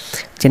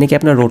যেনেকৈ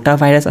আপোনাৰ ৰোটা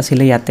ভাইৰাছ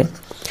আছিলে ইয়াতে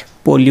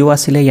পলিও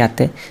আছিলে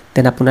ইয়াতে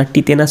দেন আপোনাৰ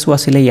টিটেনাসো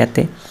আছিলে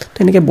ইয়াতে তো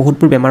এনেকৈ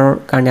বহুতবোৰ বেমাৰৰ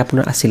কাৰণে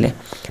আপোনাৰ আছিলে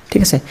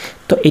ঠিক আছে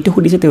তো এইটো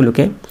সুধিছে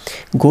তেওঁলোকে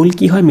গোল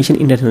কি হয় মিছন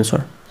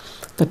ইন্দ্ৰধনুষৰ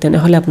তো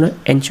তেনেহ'লে আপোনাৰ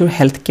এনশ্যোৰ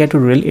health care two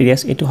rural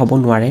areas এইটো হ'ব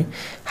নোৱাৰে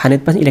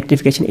 100%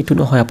 ইলেক্ট্ৰিফিকেশ্যন এইটো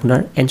নহয় আপোনাৰ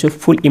এনশ্যোৰ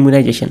ফুল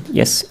ইমিউনাইজেশ্যন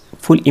য়েছ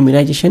ফুল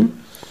ইমিউনাইজেশ্যন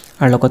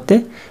আৰু লগতে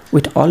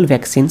with all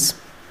ভ্যাকচিনছ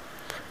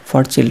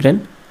for children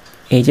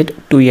aged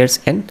 2 years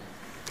and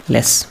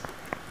less.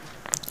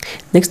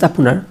 Next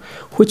আপোনাৰ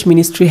which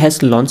ministry has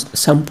launched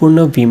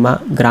Sampurna Bima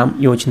Gram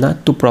Yojana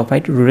to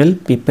provide rural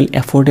people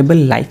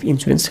affordable life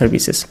insurance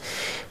services.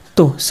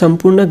 তো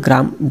Sampurna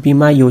Gram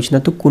Bima Yojana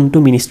to কোনটো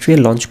মিনিষ্ট্ৰীয়ে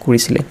launch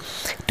কৰিছিলে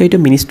তো এইটো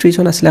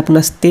মিনিষ্ট্ৰীজন আছিল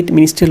আপোনাৰ state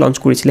ministry launch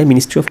কৰিছিলে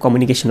ministry of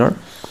কমিউনিকেশ্যনৰ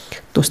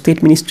তো ষ্টেট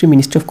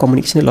মিনিষ্ট্ৰী অফ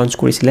কমিউনিকেশ্যনে লঞ্চ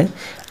কৰিছিলে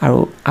আৰু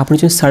আপুনি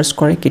যদি সাৰ্চ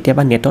কৰে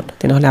কেতিয়াবা নেটত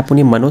তেনেহ'লে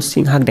আপুনি মনোজ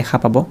সিংহাক দেখা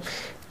পাব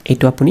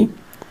এইটো আপুনি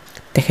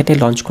তেখেতে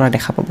লঞ্চ কৰা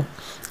দেখা পাব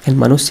এণ্ড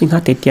মনোজ সিংহা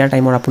তেতিয়াৰ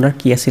টাইমৰ আপোনাৰ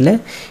কি আছিলে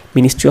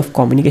মিনিষ্ট্ৰী অফ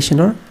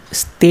কমিউনিকেশ্যনৰ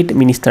ষ্টেট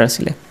মিনিষ্টাৰ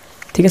আছিলে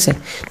ঠিক আছে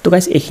তো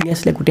গাইজ এইখিনি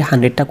আছিলে গোটেই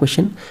 100টা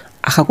কুৱেশ্যন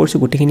আশা কৰিছোঁ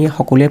গোটেইখিনি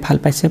সকলোৱে ভাল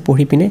পাইছে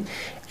পঢ়ি পিনে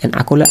এণ্ড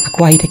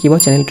আকৌ আহি থাকিব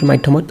চেনেলটোৰ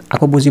মাধ্যমত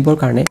আকৌ বুজিবৰ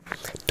কাৰণে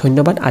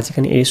ধন্যবাদ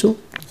আজিকালি এৰিছোঁ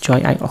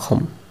জয় আই অসম